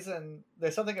some reason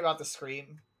there's something about the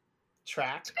Scream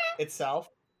track itself.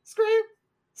 Scream.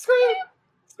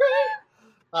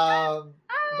 That's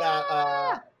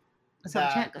how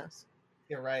the chant goes.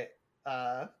 You're right.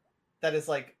 That is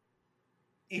like,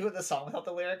 even the song without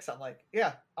the lyrics, I'm like,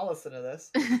 yeah, I'll listen to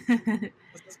this.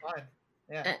 This is fine.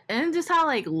 Yeah. And just how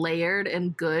like layered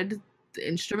and good the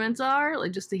instruments are,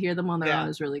 like just to hear them on their own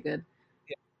is really good.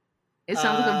 Yeah. It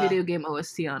sounds like a video game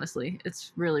OST, honestly.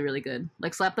 It's really, really good.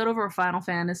 Like slap that over a Final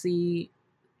Fantasy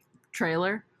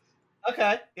trailer.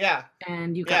 Okay, yeah.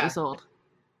 And you got me sold.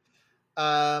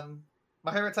 My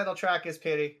favorite title track is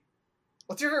Pity.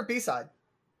 What's your favorite B-side?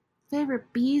 Favorite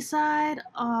B-side?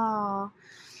 Oh,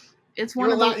 it's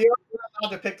one of the. You're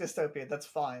not to pick Dystopia. That's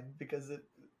fine because it.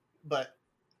 But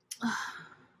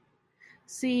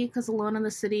see, because Alone in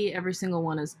the City, every single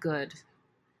one is good.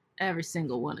 Every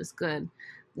single one is good.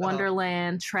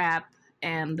 Wonderland, Trap,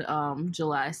 and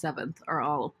July 7th are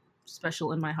all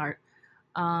special in my heart.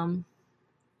 End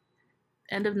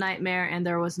of Nightmare and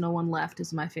There Was No One Left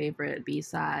is my favorite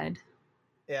B-side.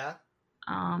 Yeah.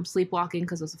 Sleepwalking,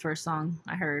 because it was the first song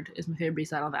I heard, is my favorite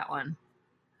B-side on that one.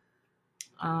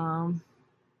 You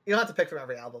don't have to pick from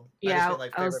every album. Yeah, I just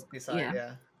like favorite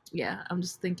B-side. Yeah. I'm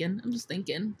just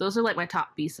thinking. Those are like my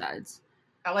top B-sides.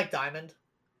 I like Diamond.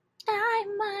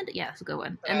 Yeah, that's a good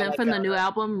one. And then from the new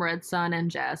album, Red Sun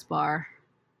and Jazz Bar.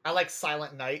 I like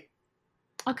Silent Night.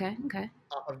 Okay.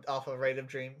 Off of Rate of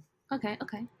Dream. Okay.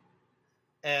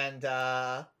 And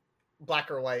Black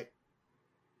or White.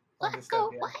 Black or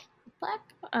White.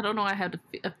 I don't know. I had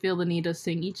to feel the need to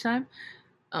sing each time.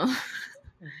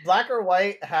 Black or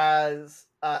White has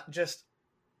just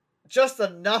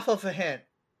enough of a hint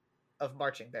of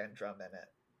marching band drum in it.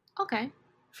 Okay.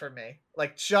 For me,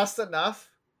 like just enough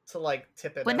to like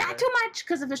tip it, but over. Not too much,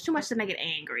 because if there's too much, then I get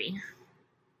angry.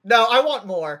 No, I want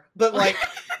more, but like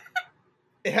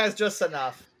it has just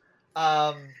enough.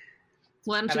 Why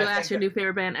don't you ask your new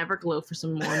favorite band Everglow for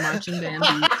some more marching band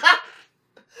beats?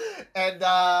 And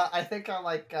I think I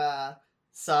like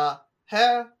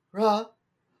Sahara.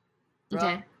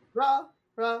 Okay.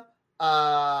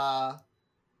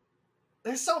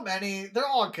 There's so many. They're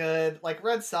all good. Like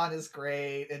Red Sun is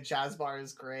great, and Jazz Bar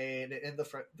is great. In the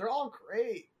front, they're all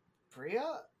great.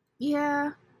 Bria.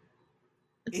 Yeah.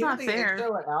 It's even not the fair.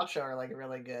 Intro and outro are like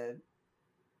really good.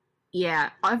 Yeah.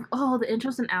 The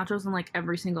intros and outros on like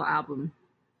every single album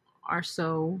are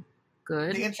so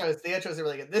good. The intros are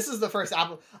really good. This is the first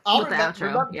album.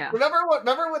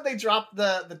 Remember when they dropped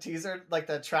the teaser, like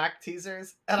the track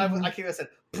teasers, and I came and said,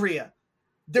 Bria,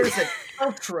 there's an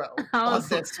outro on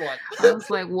this one. I was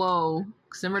like, whoa,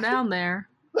 simmer down there.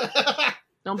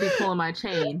 Don't be pulling my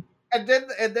chain. And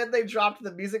then they dropped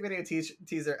the music video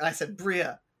teaser, and I said,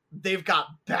 Bria, they've got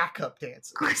backup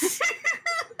dancers.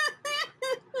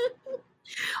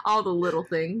 All the little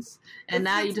things. And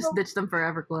now you just ditched them for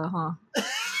Everglow, huh?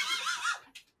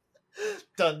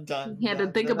 Dun, dun, you had to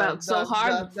think dun, about dun, so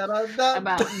hard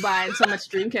about buying so much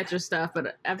Dreamcatcher stuff,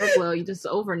 but Everglow, you just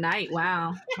overnight,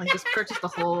 wow. Like just purchased the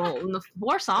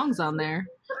 4 songs on there,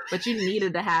 but you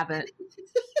needed to have it.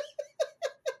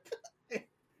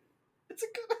 It's a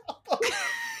good album.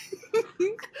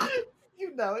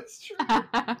 You know it's true.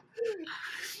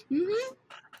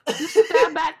 Just sit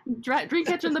that back,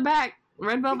 Dreamcatcher in the back.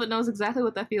 Red Velvet knows exactly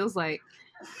what that feels like.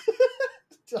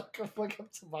 I'll wake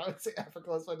up tomorrow and say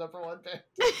Everglow is my #1 band.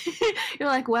 You're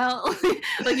like, well,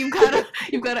 like you've got an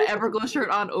Everglow shirt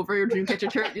on over your Dreamcatcher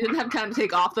shirt. You didn't have time to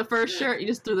take off the first shirt. You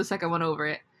just threw the second one over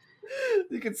it.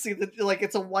 You can see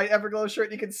it's a white Everglow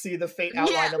shirt. You can see the faint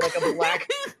outline of like a black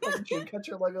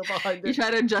Dreamcatcher logo behind it. You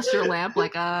try to adjust your lamp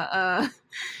like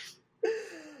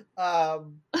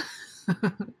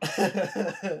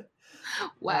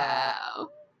Wow.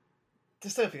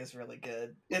 Dystopia is really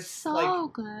good. It's so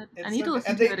like, good. I need to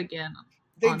listen to it again.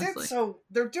 They're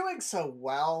doing so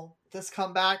well this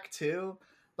comeback too.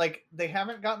 Like they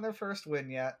haven't gotten their first win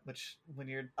yet, which when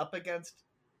you're up against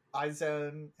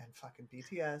iZone and fucking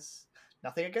BTS,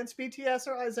 nothing against BTS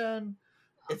or iZone,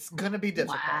 it's gonna be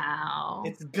difficult. Wow.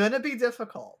 It's gonna be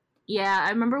difficult. Yeah,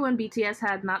 I remember when BTS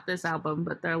had not this album,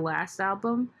 but their last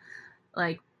album,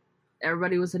 like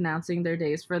everybody was announcing their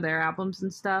days for their albums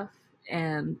and stuff.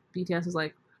 And BTS was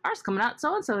like, ours coming out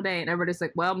so-and-so day. And everybody's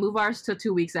like, well, move ours to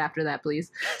 2 weeks after that,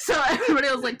 please. So everybody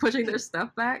was like pushing their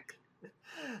stuff back.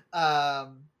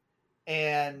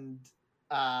 And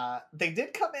they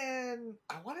did come in,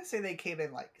 I want to say they came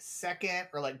in like second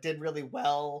or like did really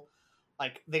well.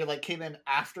 Like they like came in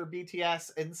after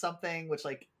BTS in something, which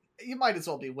like you might as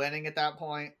well be winning at that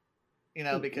point, you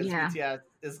know, because BTS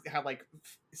have like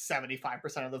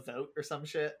 75% of the vote or some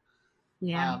shit.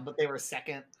 Yeah. But they were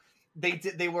second.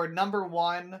 They were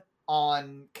 #1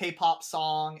 on K-pop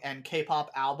song and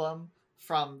K-pop album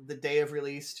from the day of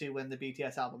release to when the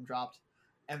BTS album dropped,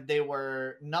 and they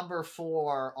were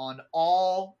 #4 on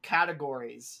all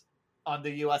categories on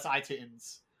the US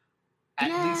iTunes at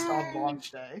least on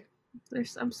launch day.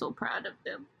 I'm so proud of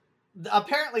them.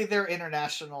 Apparently their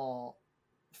international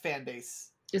fan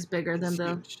base is bigger than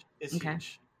huge.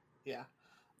 Yeah.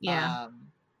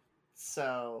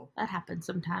 So that happens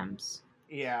sometimes.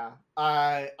 Yeah,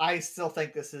 I still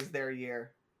think this is their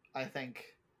year. I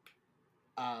think,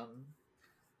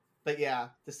 but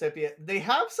yeah, Dystopia. They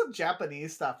have some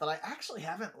Japanese stuff that I actually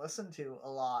haven't listened to a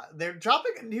lot. They're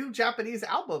dropping a new Japanese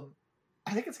album.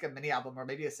 I think it's like a mini album or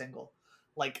maybe a single,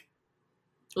 like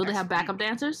Will they have backup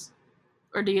dancers?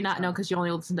 Or do you not know because you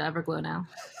only listen to Everglow now?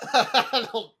 I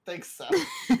don't think so.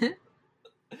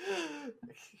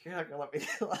 You're not gonna let me.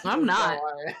 I'm not.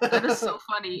 That is so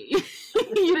funny.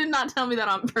 You did not tell me that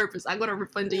on purpose. I'm gonna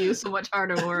rip into you so much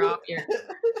harder when we're off here.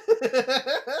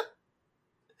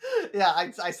 Yeah,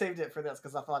 I saved it for this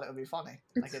because I thought it would be funny,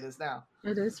 like it is now.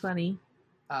 It is funny.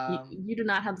 You do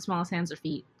not have the smallest hands or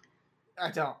feet.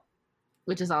 I don't.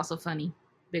 Which is also funny.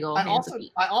 Big old hands and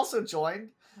feet. I also joined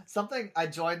I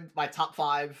joined my top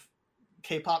 5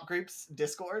 K-pop groups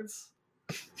Discords,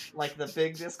 like the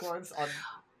big Discords on,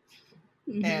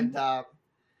 and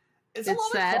it's a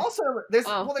lot sad. of crossover. There's a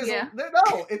lot. There's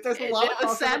a lot of crossover. It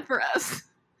was sad for us.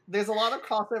 There's a lot of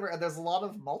crossover and there's a lot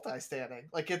of multi-standing.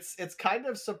 Like it's kind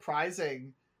of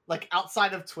surprising, like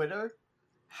outside of Twitter,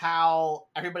 how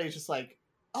everybody's just like,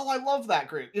 oh, I love that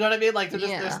group. You know what I mean? Like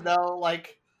there's no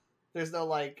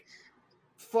like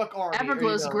fuck Army.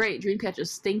 Everglow's great.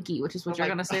 Dreamcatcher's stinky, which is what you're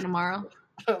gonna say tomorrow.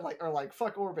 like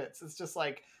fuck Orbits. It's just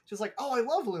like oh, I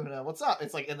love Lumina. What's up?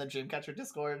 It's like in the Dreamcatcher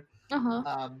Discord.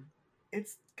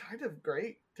 It's kind of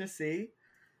great to see.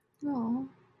 Oh,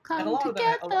 come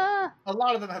together. A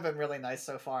lot of them have been really nice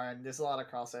so far, and there's a lot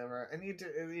of crossover. And you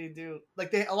do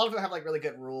like a lot of them have like really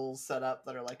good rules set up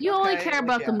that are like you only care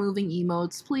about the moving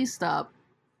emotes. Please stop.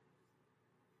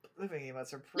 Moving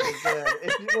emotes are pretty good.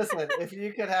 If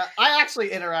you could have, I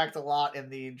actually interact a lot in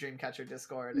the Dreamcatcher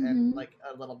Discord and like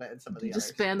a little bit in some of the others.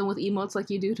 Just spam them with emotes like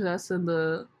you do to us in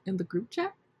the group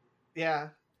chat. Yeah.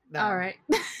 No. All right.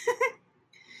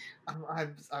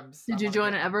 Did you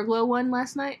join an Everglow one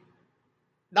last night?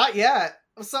 Not yet.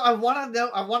 So I want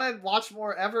to watch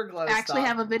more Everglow. I actually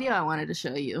have a video I wanted to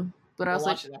show you. But I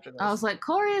was like,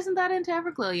 Corey isn't that into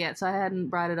Everglow yet, so I hadn't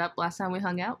brought it up last time we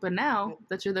hung out. But now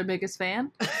that you're their biggest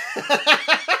fan,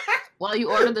 while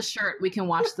you order the shirt, we can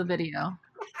watch the video.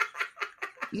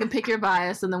 You can pick your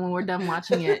bias, and then when we're done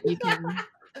watching it, you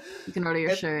can order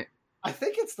your shirt. I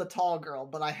think it's the tall girl,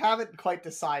 but I haven't quite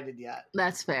decided yet.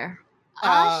 That's fair.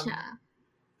 Asha.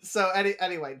 So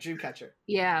anyway, Dreamcatcher.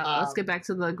 Yeah, let's get back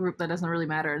to the group that doesn't really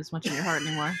matter as much in your heart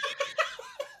anymore.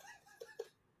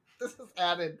 This has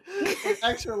added an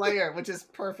extra layer, which is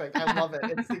perfect. I love it.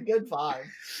 It's a good vibe.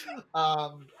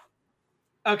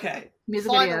 Okay.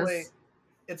 Music videos.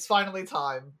 It's finally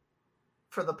time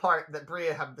for the part that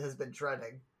Bria has been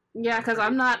dreading. Yeah, because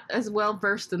I'm not as well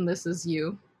versed in this as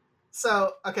you.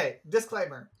 So, okay,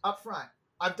 disclaimer up front.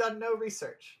 I've done no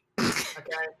research.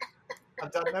 Okay?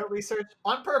 I've done no research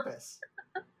on purpose.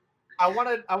 I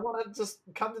want to just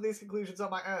come to these conclusions on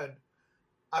my own.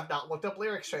 I've not looked up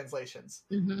lyrics translations.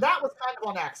 Mm-hmm. That was kind of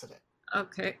on accident.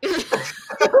 Okay.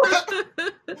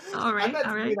 All right. I meant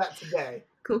to do that today.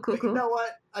 Cool. You know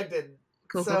what? I didn't.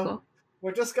 Cool.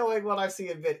 We're just going what I see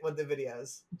with the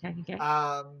videos. Okay.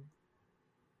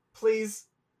 Please,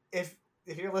 if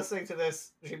you're listening to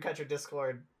this, Dreamcatcher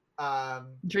Discord.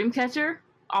 Dreamcatcher.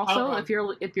 Also, if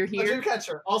you're here.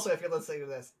 Dreamcatcher. Also, if you're listening to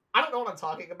this, I don't know what I'm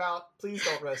talking about. Please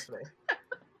don't roast me.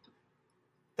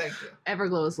 Thank you.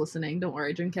 Everglow is listening. Don't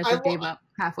worry. Dreamcatcher gave up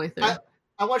halfway through.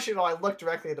 I want you to know I looked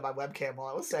directly into my webcam while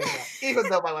I was saying that, even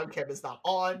though my webcam is not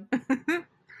on,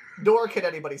 nor can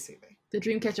anybody see me. The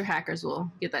Dreamcatcher hackers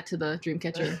will get that to the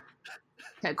Dreamcatcher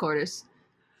headquarters.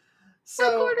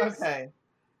 Okay.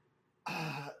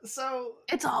 So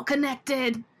it's all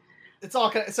connected.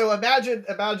 So imagine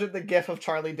the GIF of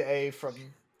Charlie Day from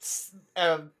It's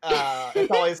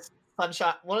Always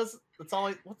Sunshine. What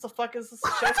the fuck is this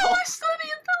show It's Always Sunny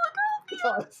in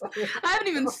Philadelphia. I haven't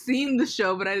even seen the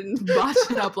show, but I didn't botch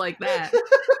it up like that.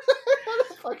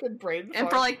 Fucking brain fart. And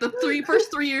for like the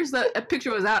first 3 years that a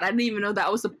picture was out, I didn't even know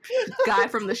that was the guy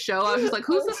from the show. I was just like,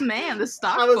 "Who's this man? This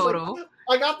stock photo."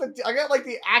 Like, I got like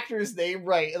the actor's name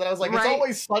right, and then I was like, "It's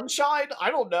Always Sunshine."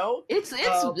 I don't know. It's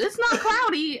not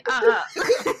cloudy.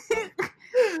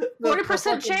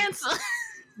 40% chance.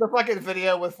 The fucking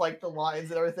video with like the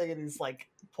lines and everything, and he's like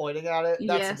pointing at it.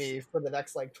 That's me for the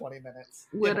next like 20 minutes.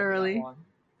 Literally.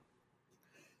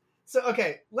 So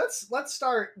okay, let's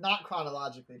start not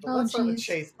chronologically, but let's start with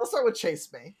Chase. Let's start with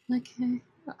Chase Me.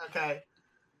 Okay.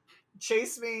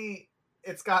 Chase Me.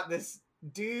 It's got this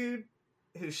dude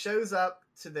who shows up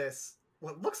to this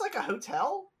what looks like a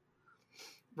hotel,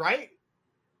 right?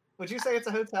 Would you say it's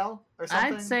a hotel or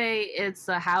something? I'd say it's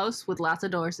a house with lots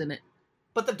of doors in it.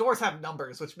 But the doors have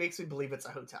numbers, which makes me believe it's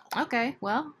a hotel. Okay,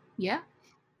 well, yeah.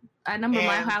 I number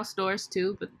my house doors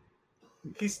too, but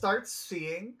he starts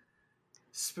seeing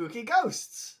spooky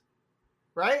ghosts,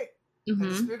 right? Mm-hmm.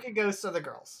 And the spooky ghosts are the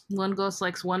girls. One ghost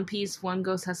likes One Piece. One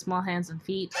ghost has small hands and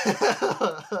feet.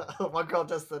 One girl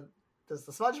does the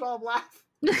SpongeBob laugh.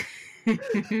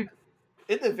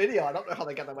 In the video, I don't know how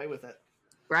they got away with it.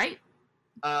 Right?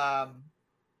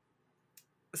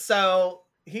 So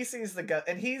he sees the ghost,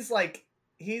 and he's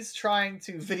trying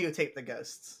to videotape the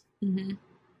ghosts. Mm-hmm.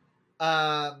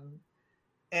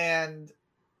 And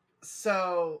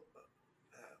so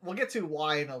we'll get to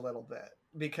why in a little bit,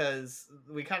 because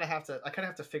I kind of have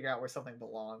to figure out where something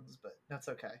belongs, but that's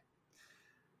okay.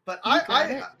 But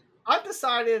I've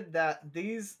decided that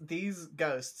these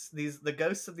ghosts, the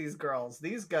ghosts of these girls,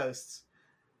 these ghosts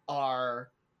are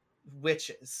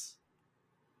witches.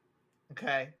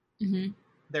 Okay. Mm-hmm.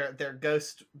 They're the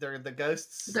ghosts. They're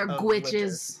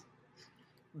gwitches.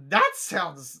 That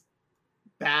sounds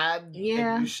bad.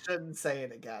 Yeah. And you shouldn't say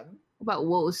it again. What about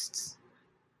wosts?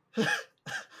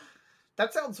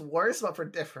 That sounds worse, but for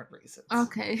different reasons.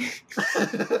 Okay.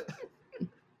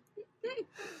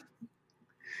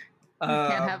 You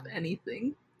can't have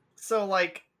anything. So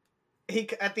like, he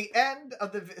at the end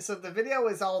of the video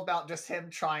is all about just him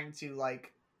trying to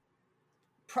like.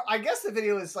 I guess the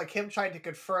video is like him trying to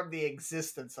confirm the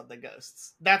existence of the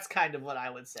ghosts. That's kind of what I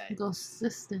would say.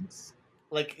 Ghostistance.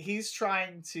 Like, he's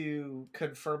trying to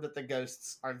confirm that the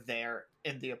ghosts are there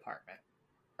in the apartment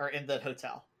or in the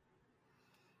hotel.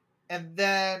 And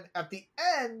then at the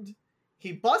end,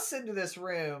 he busts into this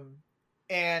room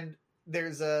and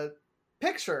there's a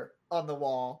picture on the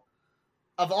wall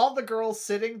of all the girls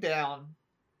sitting down,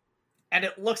 and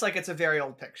it looks like it's a very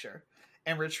old picture,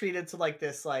 and retreated to like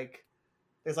this like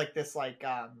there's like this like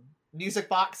music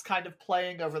box kind of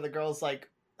playing over the girls like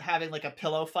having like a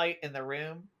pillow fight in the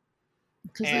room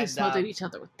because they smothered each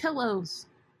other with pillows.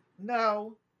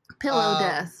 No, pillow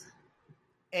death.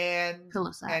 And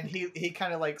he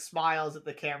kind of like smiles at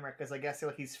the camera because I guess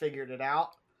like he's figured it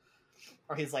out,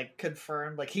 or he's like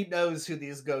confirmed, like he knows who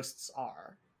these ghosts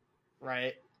are,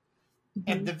 right?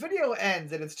 Mm-hmm. And the video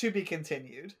ends and it's to be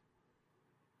continued,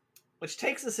 which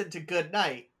takes us into Good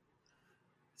Night.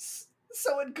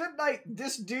 So in Good Night,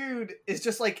 this dude is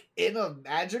just like in a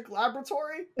magic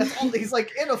laboratory. That's all. He's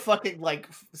like in a fucking like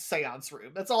seance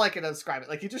room. That's all I can describe it.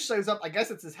 Like he just shows up. I guess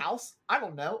it's his house. I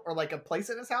don't know, or like a place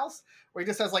in his house where he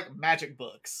just has like magic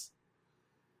books.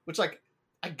 Which like,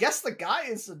 I guess the guy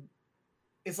is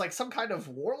like some kind of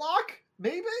warlock,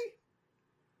 maybe.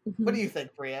 Mm-hmm. What do you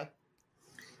think, Bria?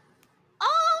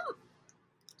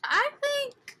 I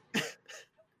think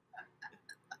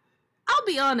I'll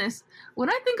be honest. When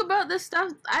I think about this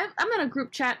stuff, I'm in a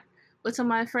group chat with some of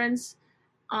my friends,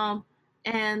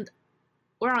 and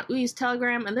we use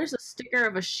Telegram, and there's a sticker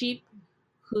of a sheep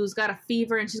who's got a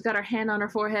fever, and she's got her hand on her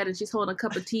forehead, and she's holding a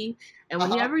cup of tea. And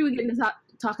whenever we get into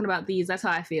talking about these, that's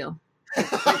how I feel. Like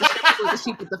the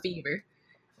sheep with the fever.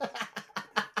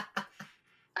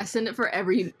 I send it for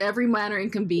every minor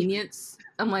inconvenience.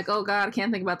 I'm like, oh god, I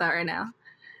can't think about that right now.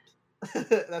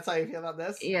 That's how you feel about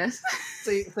this? Yes.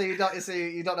 So you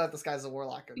don't know if this guy's a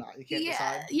warlock or not. You can't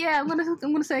decide. Yeah, I'm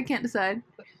gonna say I can't decide.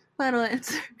 Final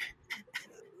answer.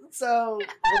 So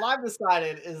what I've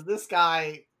decided is this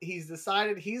guy. He's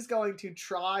decided he's going to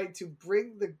try to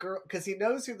bring the girl, because he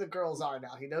knows who the girls are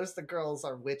now. He knows the girls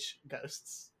are witch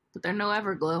ghosts, but they're no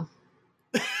Everglow.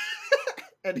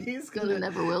 And he's gonna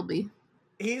never will be.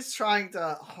 He's trying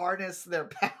to harness their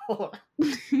power.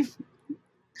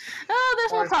 Oh,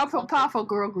 there's more powerful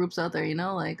girl groups out there, you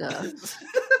know, like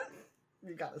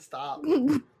You gotta stop.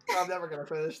 I'm never gonna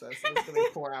finish this. It's gonna be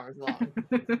 4 hours long.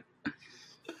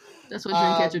 That's what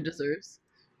Dreamcatcher deserves.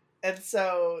 And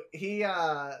so he's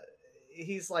got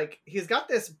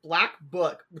this black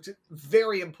book, which is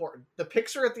very important. The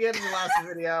picture at the end of the last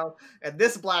video and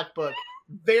this black book,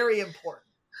 very important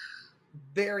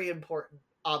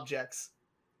objects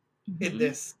in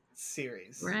this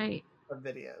series, right, of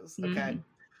videos. Okay. Mm-hmm.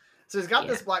 So he's got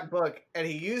this black book, and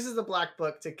he uses the black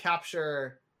book to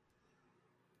capture.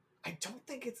 I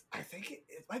think it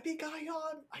might be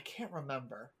Gaion. I can't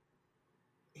remember.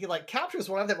 He like captures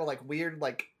one of them with like weird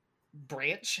like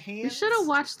branch hands. We should have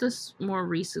watched this more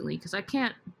recently because I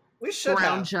can't. We should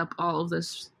round up all of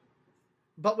this,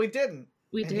 but we didn't.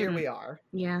 Here we are.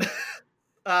 Yeah.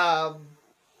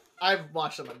 I've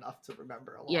watched them enough to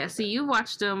remember a lot. Yeah, see, you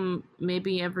watched them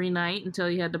maybe every night until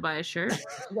you had to buy a shirt.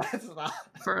 That's not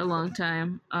for a long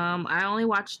time. I only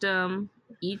watched them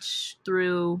each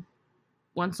through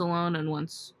once alone and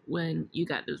once when you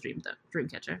got this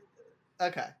Dreamcatcher.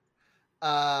 Okay.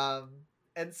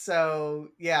 And so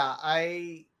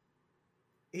he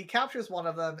captures one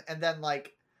of them, and then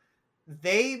like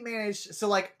they manage. So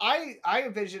like I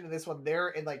envision in this one they're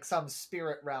in like some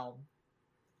spirit realm.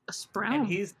 A sprout. And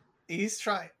he's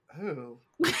trying. Who?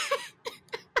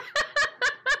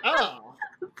 Oh,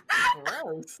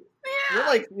 gross!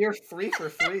 Yeah. You're 3 for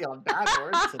 3 on bad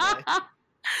words today.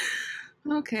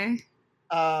 Okay.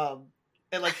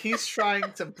 and like he's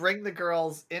trying to bring the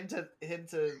girls into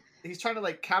he's trying to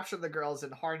like capture the girls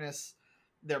and harness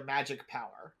their magic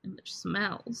power and their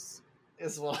smells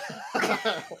as well.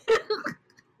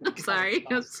 I'm sorry.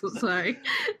 I'm so sorry.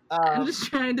 I'm just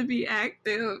trying to be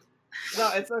active.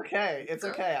 No, it's okay. It's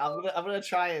okay. I'm gonna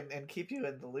try and keep you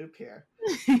in the loop here.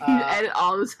 You edit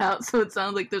all this out so it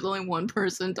sounds like there's only one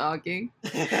person talking.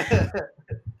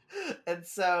 And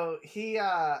so he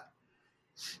like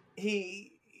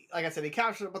I said, he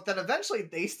captured it, but then eventually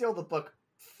they steal the book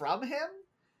from him,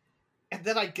 and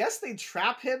then I guess they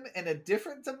trap him in a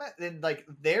different in like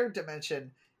their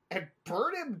dimension and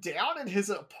burn him down in his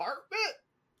apartment.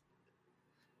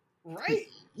 Right?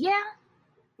 Yeah.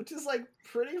 Which is like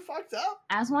pretty fucked up.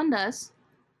 As one does.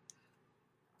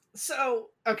 So,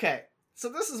 okay. So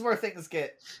this is where things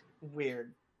get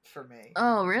weird for me.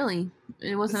 Oh, really?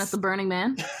 It wasn't at the Burning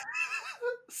Man?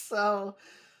 So,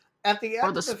 at the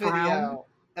end of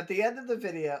the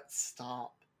video,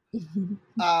 stop.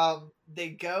 They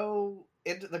go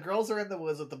into, the girls are in the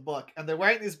woods with the book, and they're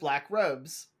wearing these black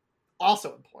robes.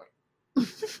 Also important.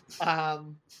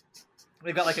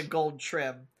 They've got like a gold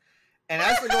trim. And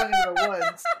as they're going into the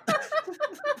woods,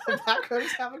 the black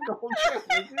robes have a gold trim.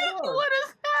 What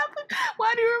has happened?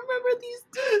 Why do you remember these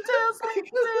details like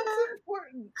because it's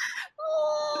important.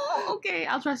 Oh, okay,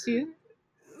 I'll trust you.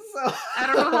 So, I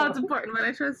don't know how it's important, but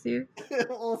I trust you.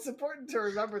 Well, it's important to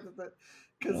remember that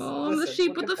the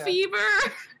sheep with the fever.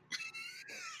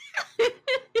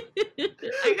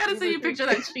 I gotta see you picture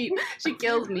that sheep. She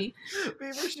kills me.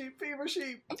 Fever sheep, fever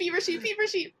sheep. Fever sheep, fever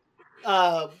sheep.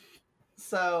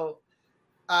 So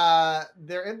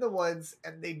they're in the woods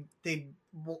and they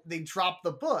drop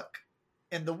the book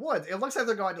in the woods. It looks like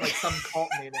they're going to like some cult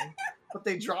meeting, but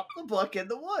they drop the book in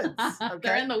the woods. Okay?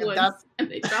 They're in the woods and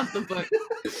they drop the book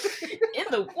in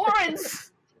the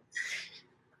woods.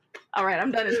 All right,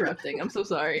 I'm done interrupting. I'm so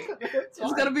sorry. It's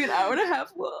gonna be an hour and a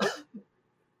half long.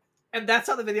 And that's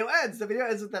how the video ends. The video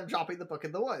ends with them dropping the book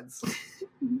in the woods.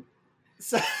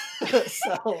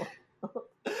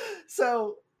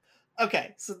 So,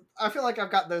 okay. So I feel like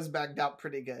I've got those bagged out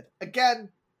pretty good. Again,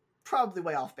 probably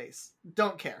way off base.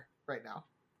 Don't care right now.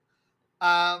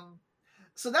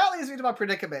 So that leads me to my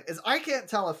predicament, is I can't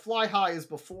tell if Fly High is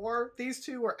before these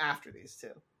two or after these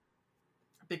two.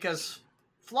 Because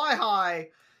Fly High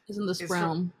is in this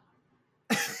realm.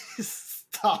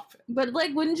 Stop it. But,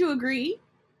 like, wouldn't you agree?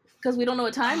 Because we don't know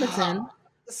what time it's in.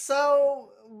 So,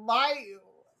 my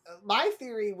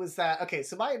theory was that, okay,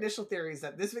 so my initial theory is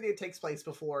that this video takes place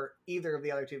before either of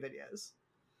the other two videos.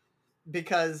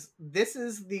 Because this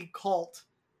is the cult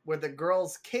where the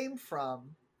girls came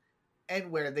from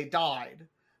and where they died.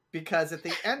 Because at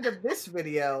the end of this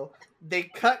video, they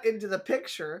cut into the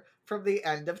picture from the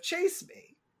end of Chase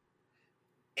Me.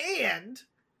 And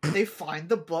they find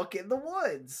the book in the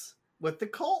woods with the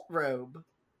cult robe.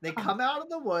 They come out of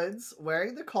the woods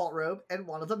wearing the cult robe, and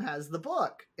one of them has the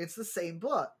book. It's the same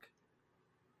book.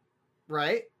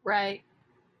 Right? Right.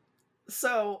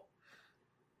 So,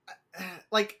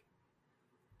 like,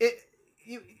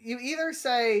 you either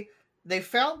say they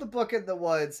found the book in the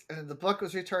woods, and the book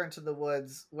was returned to the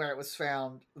woods where it was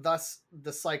found, thus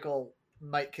the cycle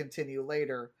might continue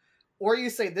later. Or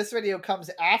you say this video comes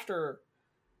after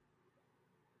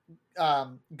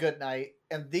Goodnight,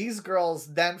 and these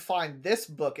girls then find this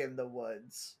book in the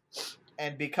woods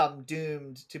and become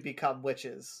doomed to become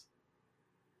witches,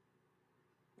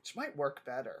 which might work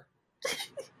better.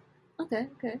 Okay.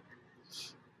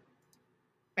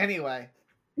 Anyway,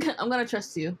 I'm gonna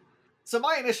trust you. So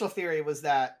my initial theory was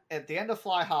that at the end of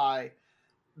Fly High,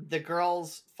 the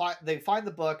girls they find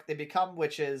the book, they become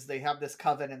witches, they have this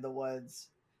coven in the woods,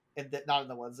 not in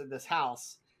the woods, in this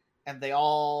house. And they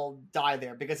all die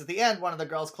there because at the end, one of the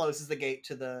girls closes the gate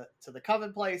to the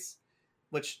coven place,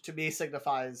 which to me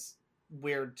signifies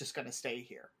we're just going to stay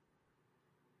here.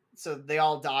 So they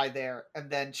all die there,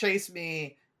 and then Chase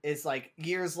Me is like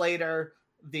years later.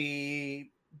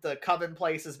 The coven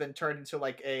place has been turned into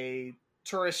like a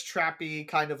tourist trappy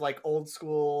kind of like old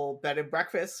school bed and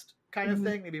breakfast kind of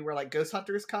thing, maybe where like ghost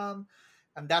hunters come,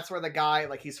 and that's where the guy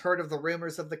like he's heard of the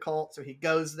rumors of the cult, so he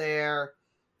goes there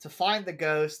to find the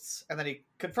ghosts, and then he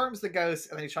confirms the ghosts,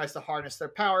 and then he tries to harness their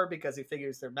power because he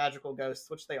figures they're magical ghosts,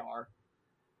 which they are.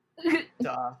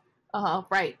 Duh.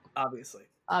 Right. Obviously.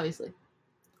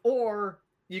 Or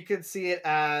you could see it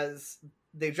as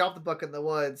they drop the book in the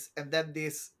woods, and then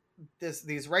these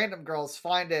random girls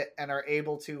find it and are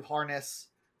able to harness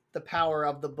the power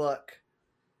of the book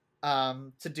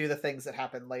to do the things that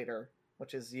happen later,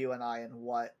 which is you and I and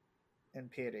What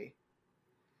and Piety.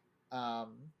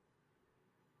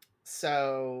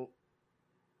 So,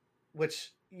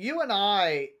 which you and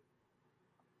I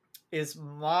is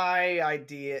my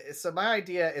idea. So my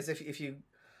idea is if you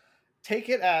take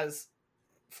it as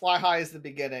Fly High is the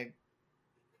beginning,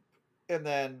 and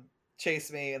then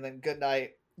Chase Me, and then Good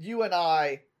Night, you and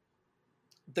I,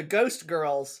 the ghost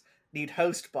girls, need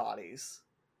host bodies.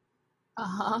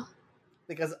 Uh-huh.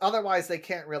 Because otherwise they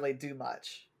can't really do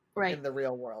much in the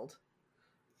real world.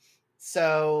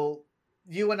 So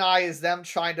you and I is them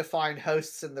trying to find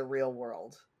hosts in the real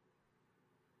world.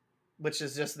 Which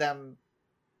is just them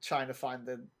trying to find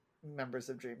the members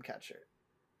of Dreamcatcher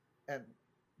and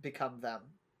become them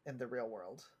in the real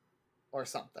world. Or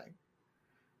something.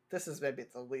 This is maybe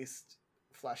the least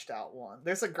fleshed out one.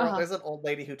 There's a girl, there's an old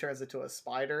lady who turns into a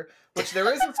spider, which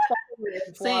there is a spider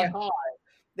in Fly High.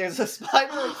 There's a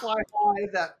spider in Fly High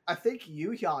that I think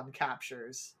Yu-Hyun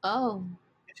captures. Oh.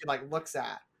 She like looks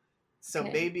at. So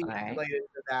maybe related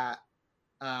to that.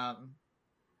 I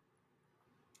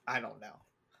don't know.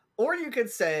 Or you could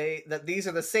say that these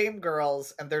are the same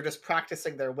girls and they're just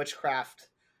practicing their witchcraft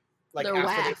like they're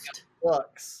after they get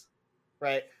books.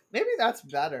 Right? Maybe that's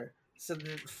better. So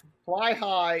the Fly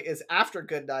High is after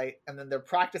Good Night, and then they're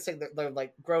practicing. They're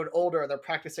like grown older, and they're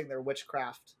practicing their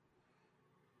witchcraft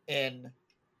in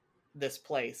this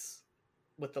place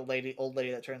with the old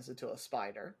lady that turns into a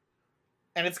spider.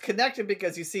 And it's connected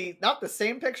because you see not the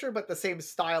same picture, but the same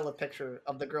style of picture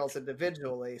of the girls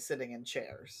individually sitting in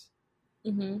chairs.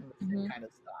 Mm-hmm. The same kind of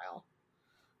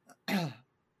style.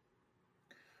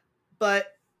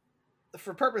 But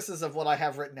for purposes of what I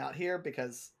have written out here,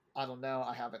 because I don't know,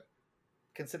 I haven't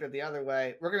considered the other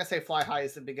way, we're going to say Fly High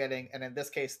is the beginning, and in this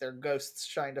case, they're ghosts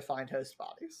trying to find host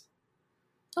bodies.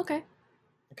 Okay.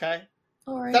 Okay?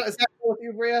 All right. Is that cool with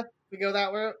you, Bria? We go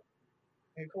that route?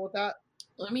 Are you cool with that?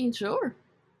 I mean, sure.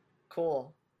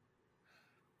 Cool.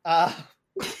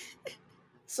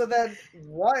 So then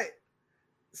what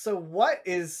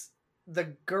is the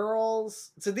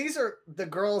girls... So these are the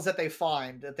girls that they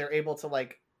find that they're able to,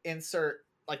 like, insert...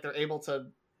 Like, they're able to,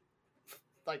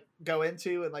 like, go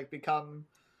into and, like, become...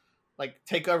 Like,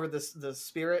 take over the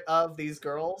spirit of these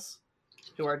girls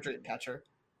who are Dreamcatcher.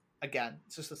 Again,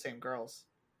 it's just the same girls.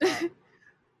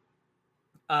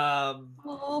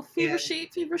 Fever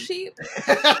sheep.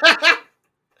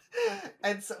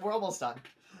 And so we're almost done.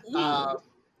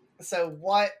 So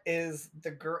what is the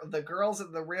girls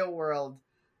in the real world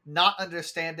not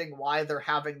understanding why they're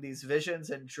having these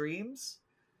visions and dreams?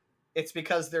 It's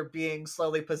because they're being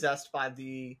slowly possessed by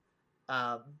the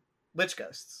witch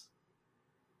ghosts.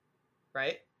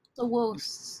 Right? The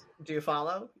ghosts. Do you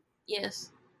follow? Yes.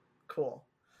 Cool.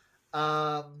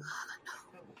 And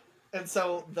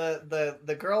so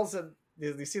the girls, and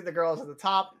you see the girls at the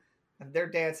top, and they're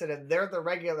dancing, and they're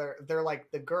they're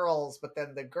like the girls, but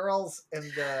then the girls in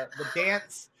the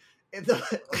dance in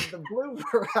the blue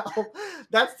realm,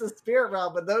 that's the spirit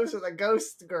realm, but those are the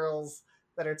ghost girls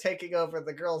that are taking over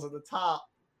the girls at the top.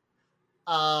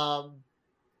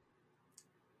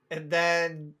 And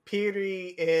then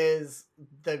Piri is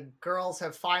the girls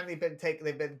have finally been taken.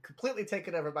 They've been completely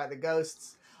taken over by the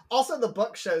ghosts. Also, the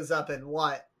book shows up in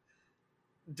what?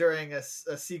 During a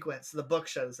sequence, the book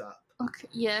shows up. Okay.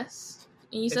 Yes.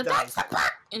 And you said, "That's the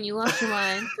book," and you lost your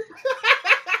mind.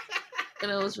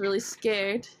 And I was really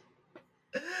scared.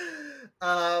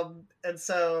 And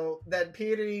so then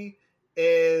Piri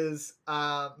is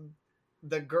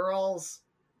the girls.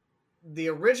 The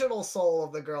original soul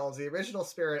of the girls, the original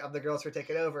spirit of the girls who are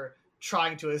taken over,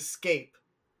 trying to escape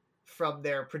from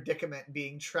their predicament,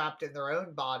 being trapped in their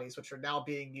own bodies, which are now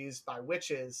being used by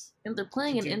witches. And they're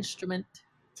playing an instrument.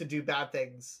 To do bad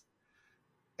things.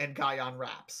 And Gaion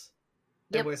raps.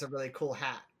 And wears a really cool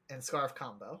hat and scarf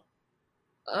combo.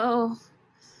 Oh.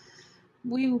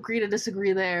 We agree to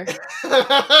disagree there.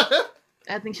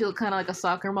 I think she looked kind of like a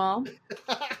soccer mom.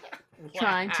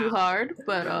 Trying too hard,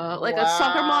 but like a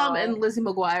soccer mom in Lizzie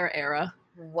McGuire era.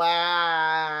 Wow.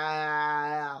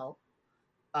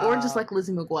 Or just like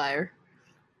Lizzie McGuire.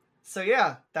 So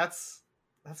yeah, that's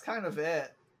kind of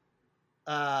it.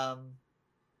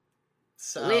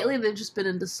 So lately they've just been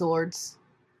into swords.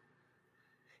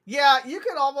 Yeah, you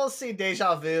could almost see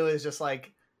Deja Vu as just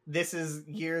like this is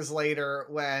years later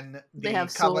when they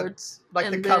have swords, like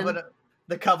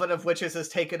the Coven of Witches has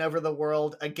taken over the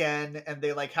world again, and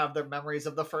they like have their memories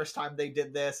of the first time they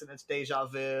did this, and it's deja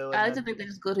vu. I like to think they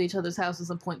just go to each other's houses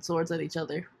and point swords at each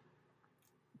other.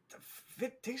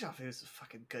 Deja Vu is a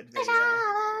fucking good video.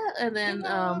 And then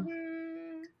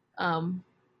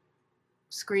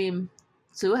Scream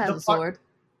 2 has a sword.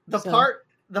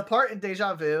 The part in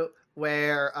Deja Vu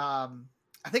where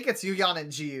I think it's Yuyan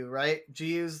and Jiyu, right?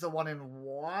 Jiyu's the one in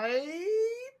white.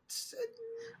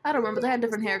 I don't remember. They had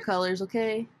different hair colors,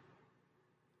 okay?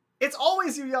 It's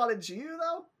always Yuyan and Jiyu,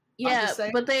 though? Yeah,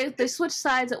 but they switch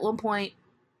sides at one point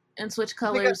and switch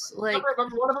colors. Like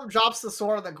remember, one of them drops the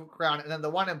sword on the ground, and then the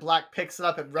one in black picks it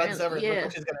up and runs over and looks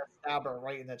like she's gonna stab her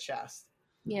right in the chest.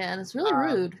 Yeah, and it's really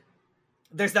rude.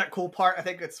 There's that cool part. I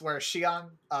think it's where Xion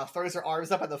throws her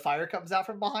arms up and the fire comes out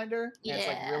from behind her. And it's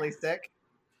like really thick.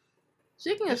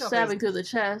 Speaking of stabbing through the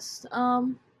chest, what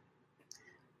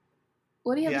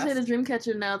do you have to say to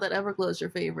Dreamcatcher now that Everglow is your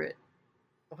favorite?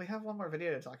 Well, we have one more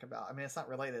video to talk about. I mean, it's not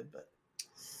related, but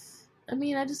I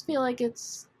mean, I just feel like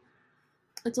it's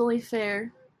only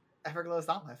fair. Everglow is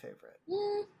not my favorite.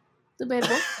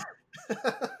 Debatable.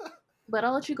 But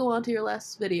I'll let you go on to your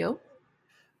last video.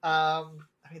 I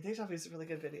mean, Deja Vu is a really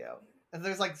good video. And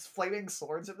there's like flaming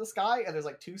swords in the sky, and there's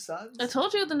like 2 suns. I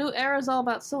told you the new era is all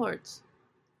about swords.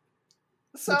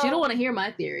 So, but you don't want to hear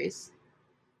my theories.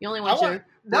 You only want your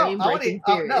brain-breaking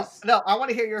theories. No, I want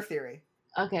to hear your theory.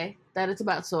 Okay, that it's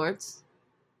about swords.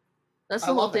 That's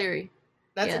the whole theory.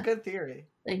 That's a good theory.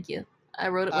 Thank you. I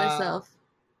wrote it myself.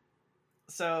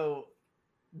 So,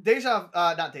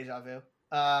 not Deja Vu.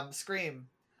 Scream.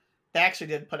 They actually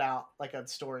did put out like a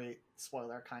story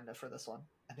spoiler kind of for this one.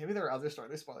 And maybe there are other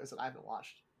story spoilers that I haven't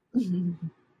watched.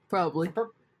 Probably.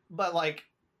 But like,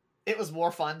 it was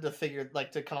more fun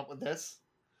to come up with this.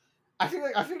 I feel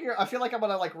like I'm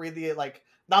gonna like read the like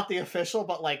not the official,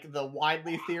 but like the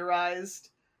widely theorized,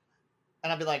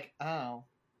 and I'll be like, oh.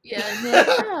 Yeah.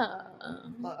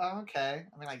 Okay.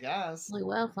 I mean, I guess. Like,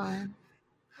 well, fine.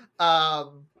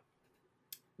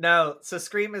 No. So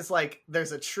Scream is like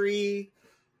there's a tree,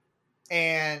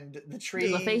 and the tree.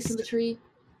 There's a face in the tree.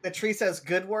 The tree says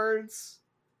good words,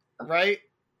 right?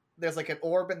 There's like an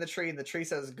orb in the tree, and the tree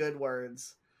says good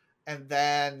words, and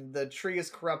then the tree is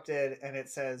corrupted, and it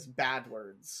says bad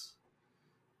words,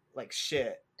 like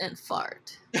shit and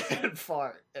fart and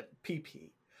fart and pee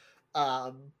pee.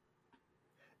 And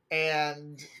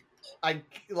I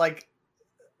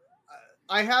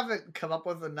haven't come up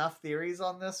with enough theories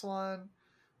on this one.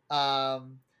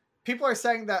 People are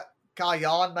saying that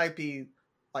Gaon might be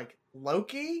like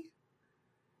Loki,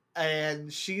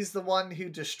 and she's the one who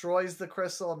destroys the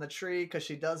crystal in the tree because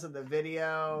she does in the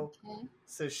video. Okay.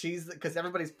 So she's because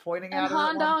everybody's pointing at her.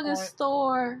 And Handong is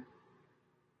Thor.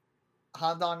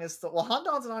 Handong is Thor. Well,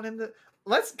 Handong's not in the.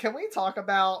 Can we talk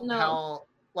about how?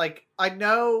 Like, I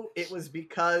know it was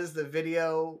because the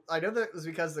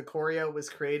choreo was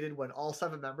created when all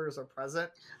 7 members are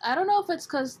present. I don't know if it's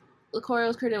because the choreo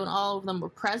was created when all of them were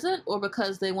present, or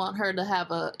because they want her to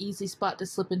have a easy spot to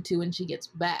slip into when she gets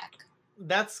back.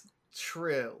 That's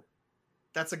true.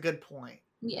 That's a good point.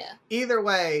 Yeah. Either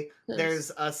way,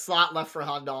 there's a slot left for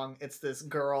Handong. It's this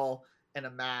girl in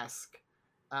a mask.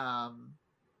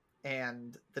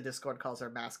 And the Discord calls her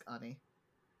Mask Unnie.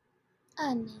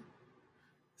 Unnie.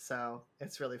 So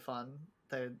it's really fun.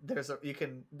 You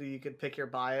can pick your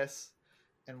bias,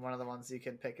 and one of the ones you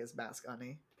can pick is Mask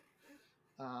Unnie.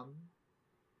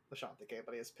 Which I don't think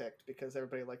anybody has picked because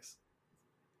everybody likes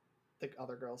the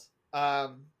other girls.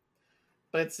 But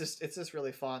it's just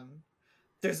really fun.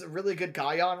 There's a really good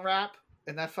Gaon rap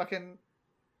in that fucking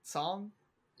song.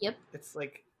 Yep. It's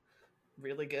like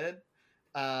really good.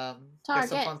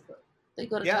 Target. They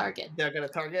go to Target. They're going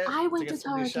to Target. I went to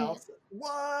Target.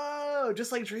 Whoa!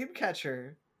 Just like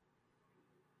Dreamcatcher.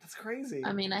 That's crazy.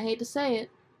 I mean, I hate to say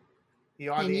it.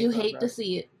 You are, and you hate to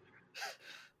see it.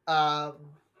 But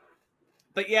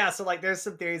yeah, so like, there's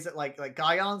some theories that like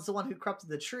Gaion's the one who corrupted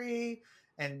the tree,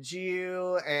 and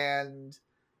Jiu and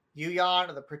Yuyan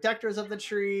are the protectors of the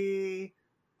tree.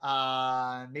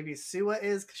 Maybe Suwa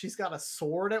is because she's got a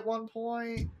sword at one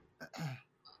point.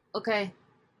 Okay.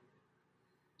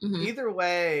 Mm-hmm. Either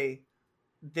way,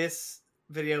 this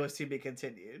video is to be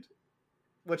continued.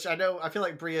 Which I feel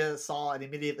like Bria saw and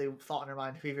immediately thought in her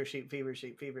mind, Fever Sheep, Fever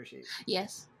Sheep, Fever Sheep.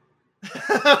 Yes.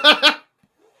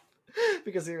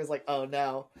 Because he was like, oh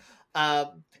no.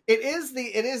 It is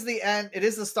the end. It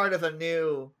is the start of a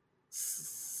new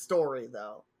story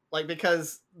though. Like,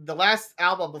 because the last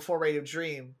album before Radio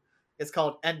Dream is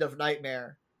called End of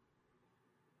Nightmare.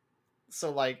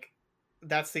 So like,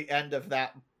 that's the end of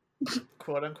that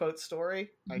quote unquote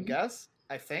story, I guess.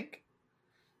 I think.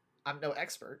 I'm no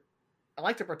expert. I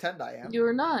like to pretend I am.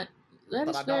 You're not. That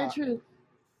is very true.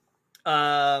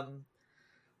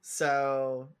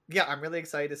 So yeah, I'm really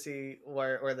excited to see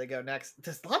where they go next.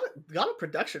 There's a lot of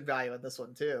production value in this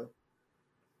one too.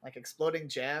 Like exploding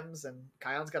gems, and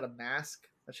Gaion's got a mask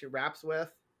that she raps with.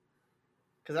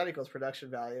 Because that equals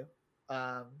production value.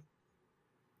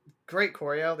 Great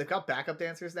choreo. They've got backup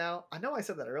dancers now. I know I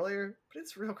said that earlier, but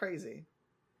it's real crazy.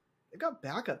 They've got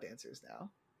backup dancers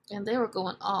now. And they were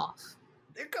going off.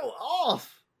 They go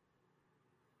off.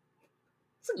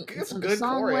 It's a good the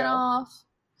song choreo. Went off.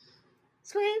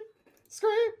 scream,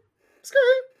 scream,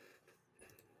 scream.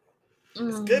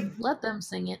 It's good. Let them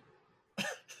sing it.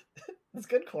 It's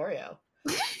good choreo.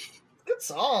 Good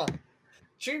song.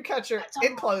 Dreamcatcher,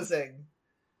 in closing,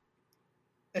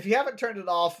 if you haven't turned it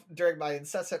off during my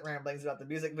incessant ramblings about the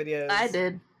music videos, I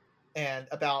did, and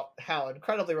about how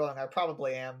incredibly wrong I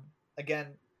probably am, again,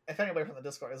 if anybody from the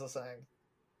Discord is listening,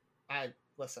 I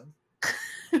listen.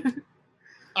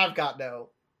 I've got no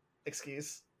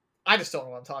excuse. I just don't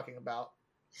know what I'm talking about.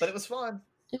 But it was fun.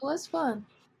 It was fun.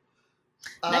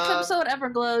 Next episode,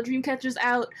 Everglow. Dreamcatcher's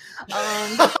out.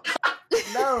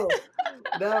 No.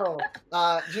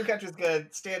 Dreamcatcher's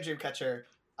good. Stand Dreamcatcher.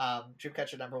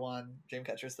 Dreamcatcher #1.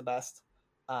 Dreamcatcher's the best.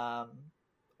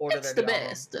 Order it's the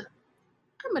best.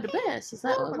 I'm the best. Is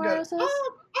that what Mario says?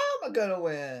 I'm gonna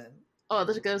win. Oh,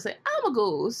 they're gonna say, I'm a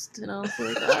ghost. And I was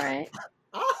like, alright.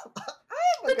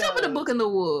 The top of the book in the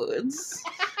woods.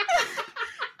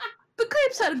 The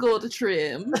grapes had a gold to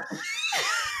trim.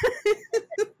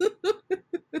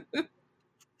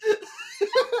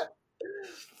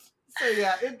 So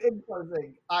yeah, in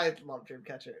closing, I love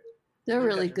Dreamcatcher. They're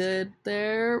really good.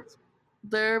 They're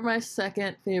my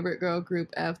second favorite girl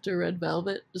group after Red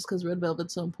Velvet, just because Red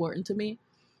Velvet's so important to me.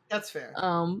 That's fair.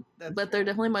 But they're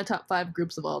definitely my top 5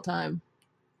 groups of all time.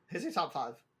 Who's your top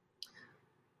 5?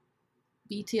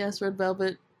 BTS, Red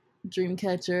Velvet,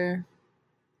 Dreamcatcher,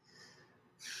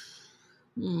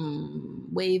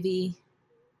 Wavy.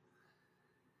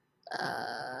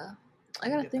 I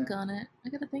gotta think on it.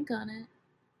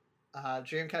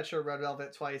 Dreamcatcher, Red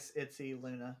Velvet, Twice, ITZY,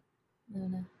 Luna.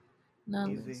 No.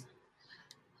 Easy.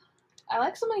 I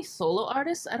like so many solo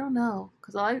artists. I don't know,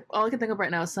 because all I can think of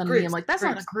right now is Sunmi. I'm like, that's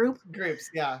not a group. Groups.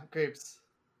 Yeah.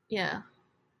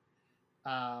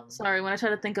 Sorry, when I try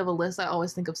to think of a list, I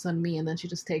always think of Sunmi, and then she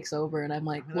just takes over, and I'm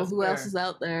like, well, who else is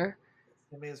out there?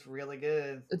 Sunmi is really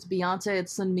good. It's Beyonce,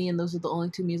 it's Sunmi, and those are the only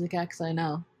 2 music acts I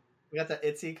know. We got the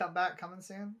ITZY comeback coming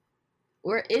soon.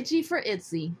 We're itchy for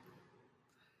ITZY.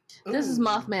 Ooh. This is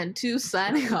Mothman 2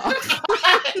 signing off.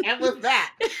 And with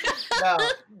that,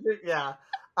 yeah.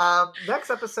 Next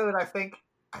episode, I think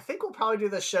we'll probably do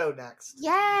the show next.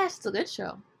 Yes, it's a good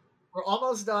show. We're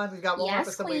almost done. We've got one more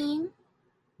episode. Queen.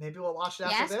 Maybe we'll watch it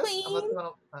after this. Queen.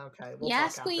 Okay, we'll talk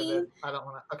after this. I don't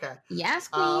want to. Okay. Yes,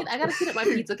 Queen. I gotta heat up my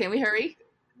pizza. Can we hurry?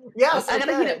 Yes. I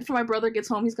gotta heat it before my brother gets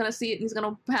home. He's gonna see it and he's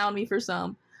gonna pound me for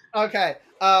some. Okay.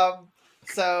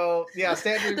 So yeah,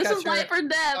 Standard. This is Light for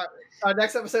Death. Our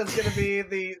next episode is going to be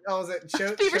the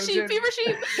Fever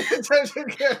Sheep.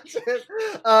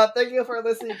 Thank you for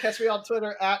listening. Catch me on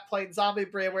Twitter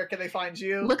 @PlainZombie. Bria, where can they find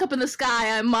you? Look up in the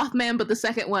sky. I'm Mothman, but the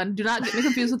second one. Do not get me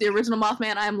confused with the original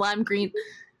Mothman. I am Lime Green.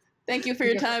 Thank you for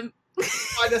your time.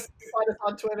 Find us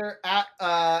on Twitter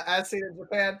as seen in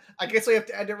Japan. I guess we have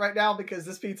to end it right now because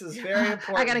this pizza is very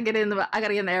important. I gotta get in the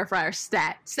air fryer.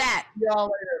 Stat. See y'all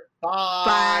later. Bye.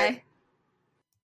 Bye.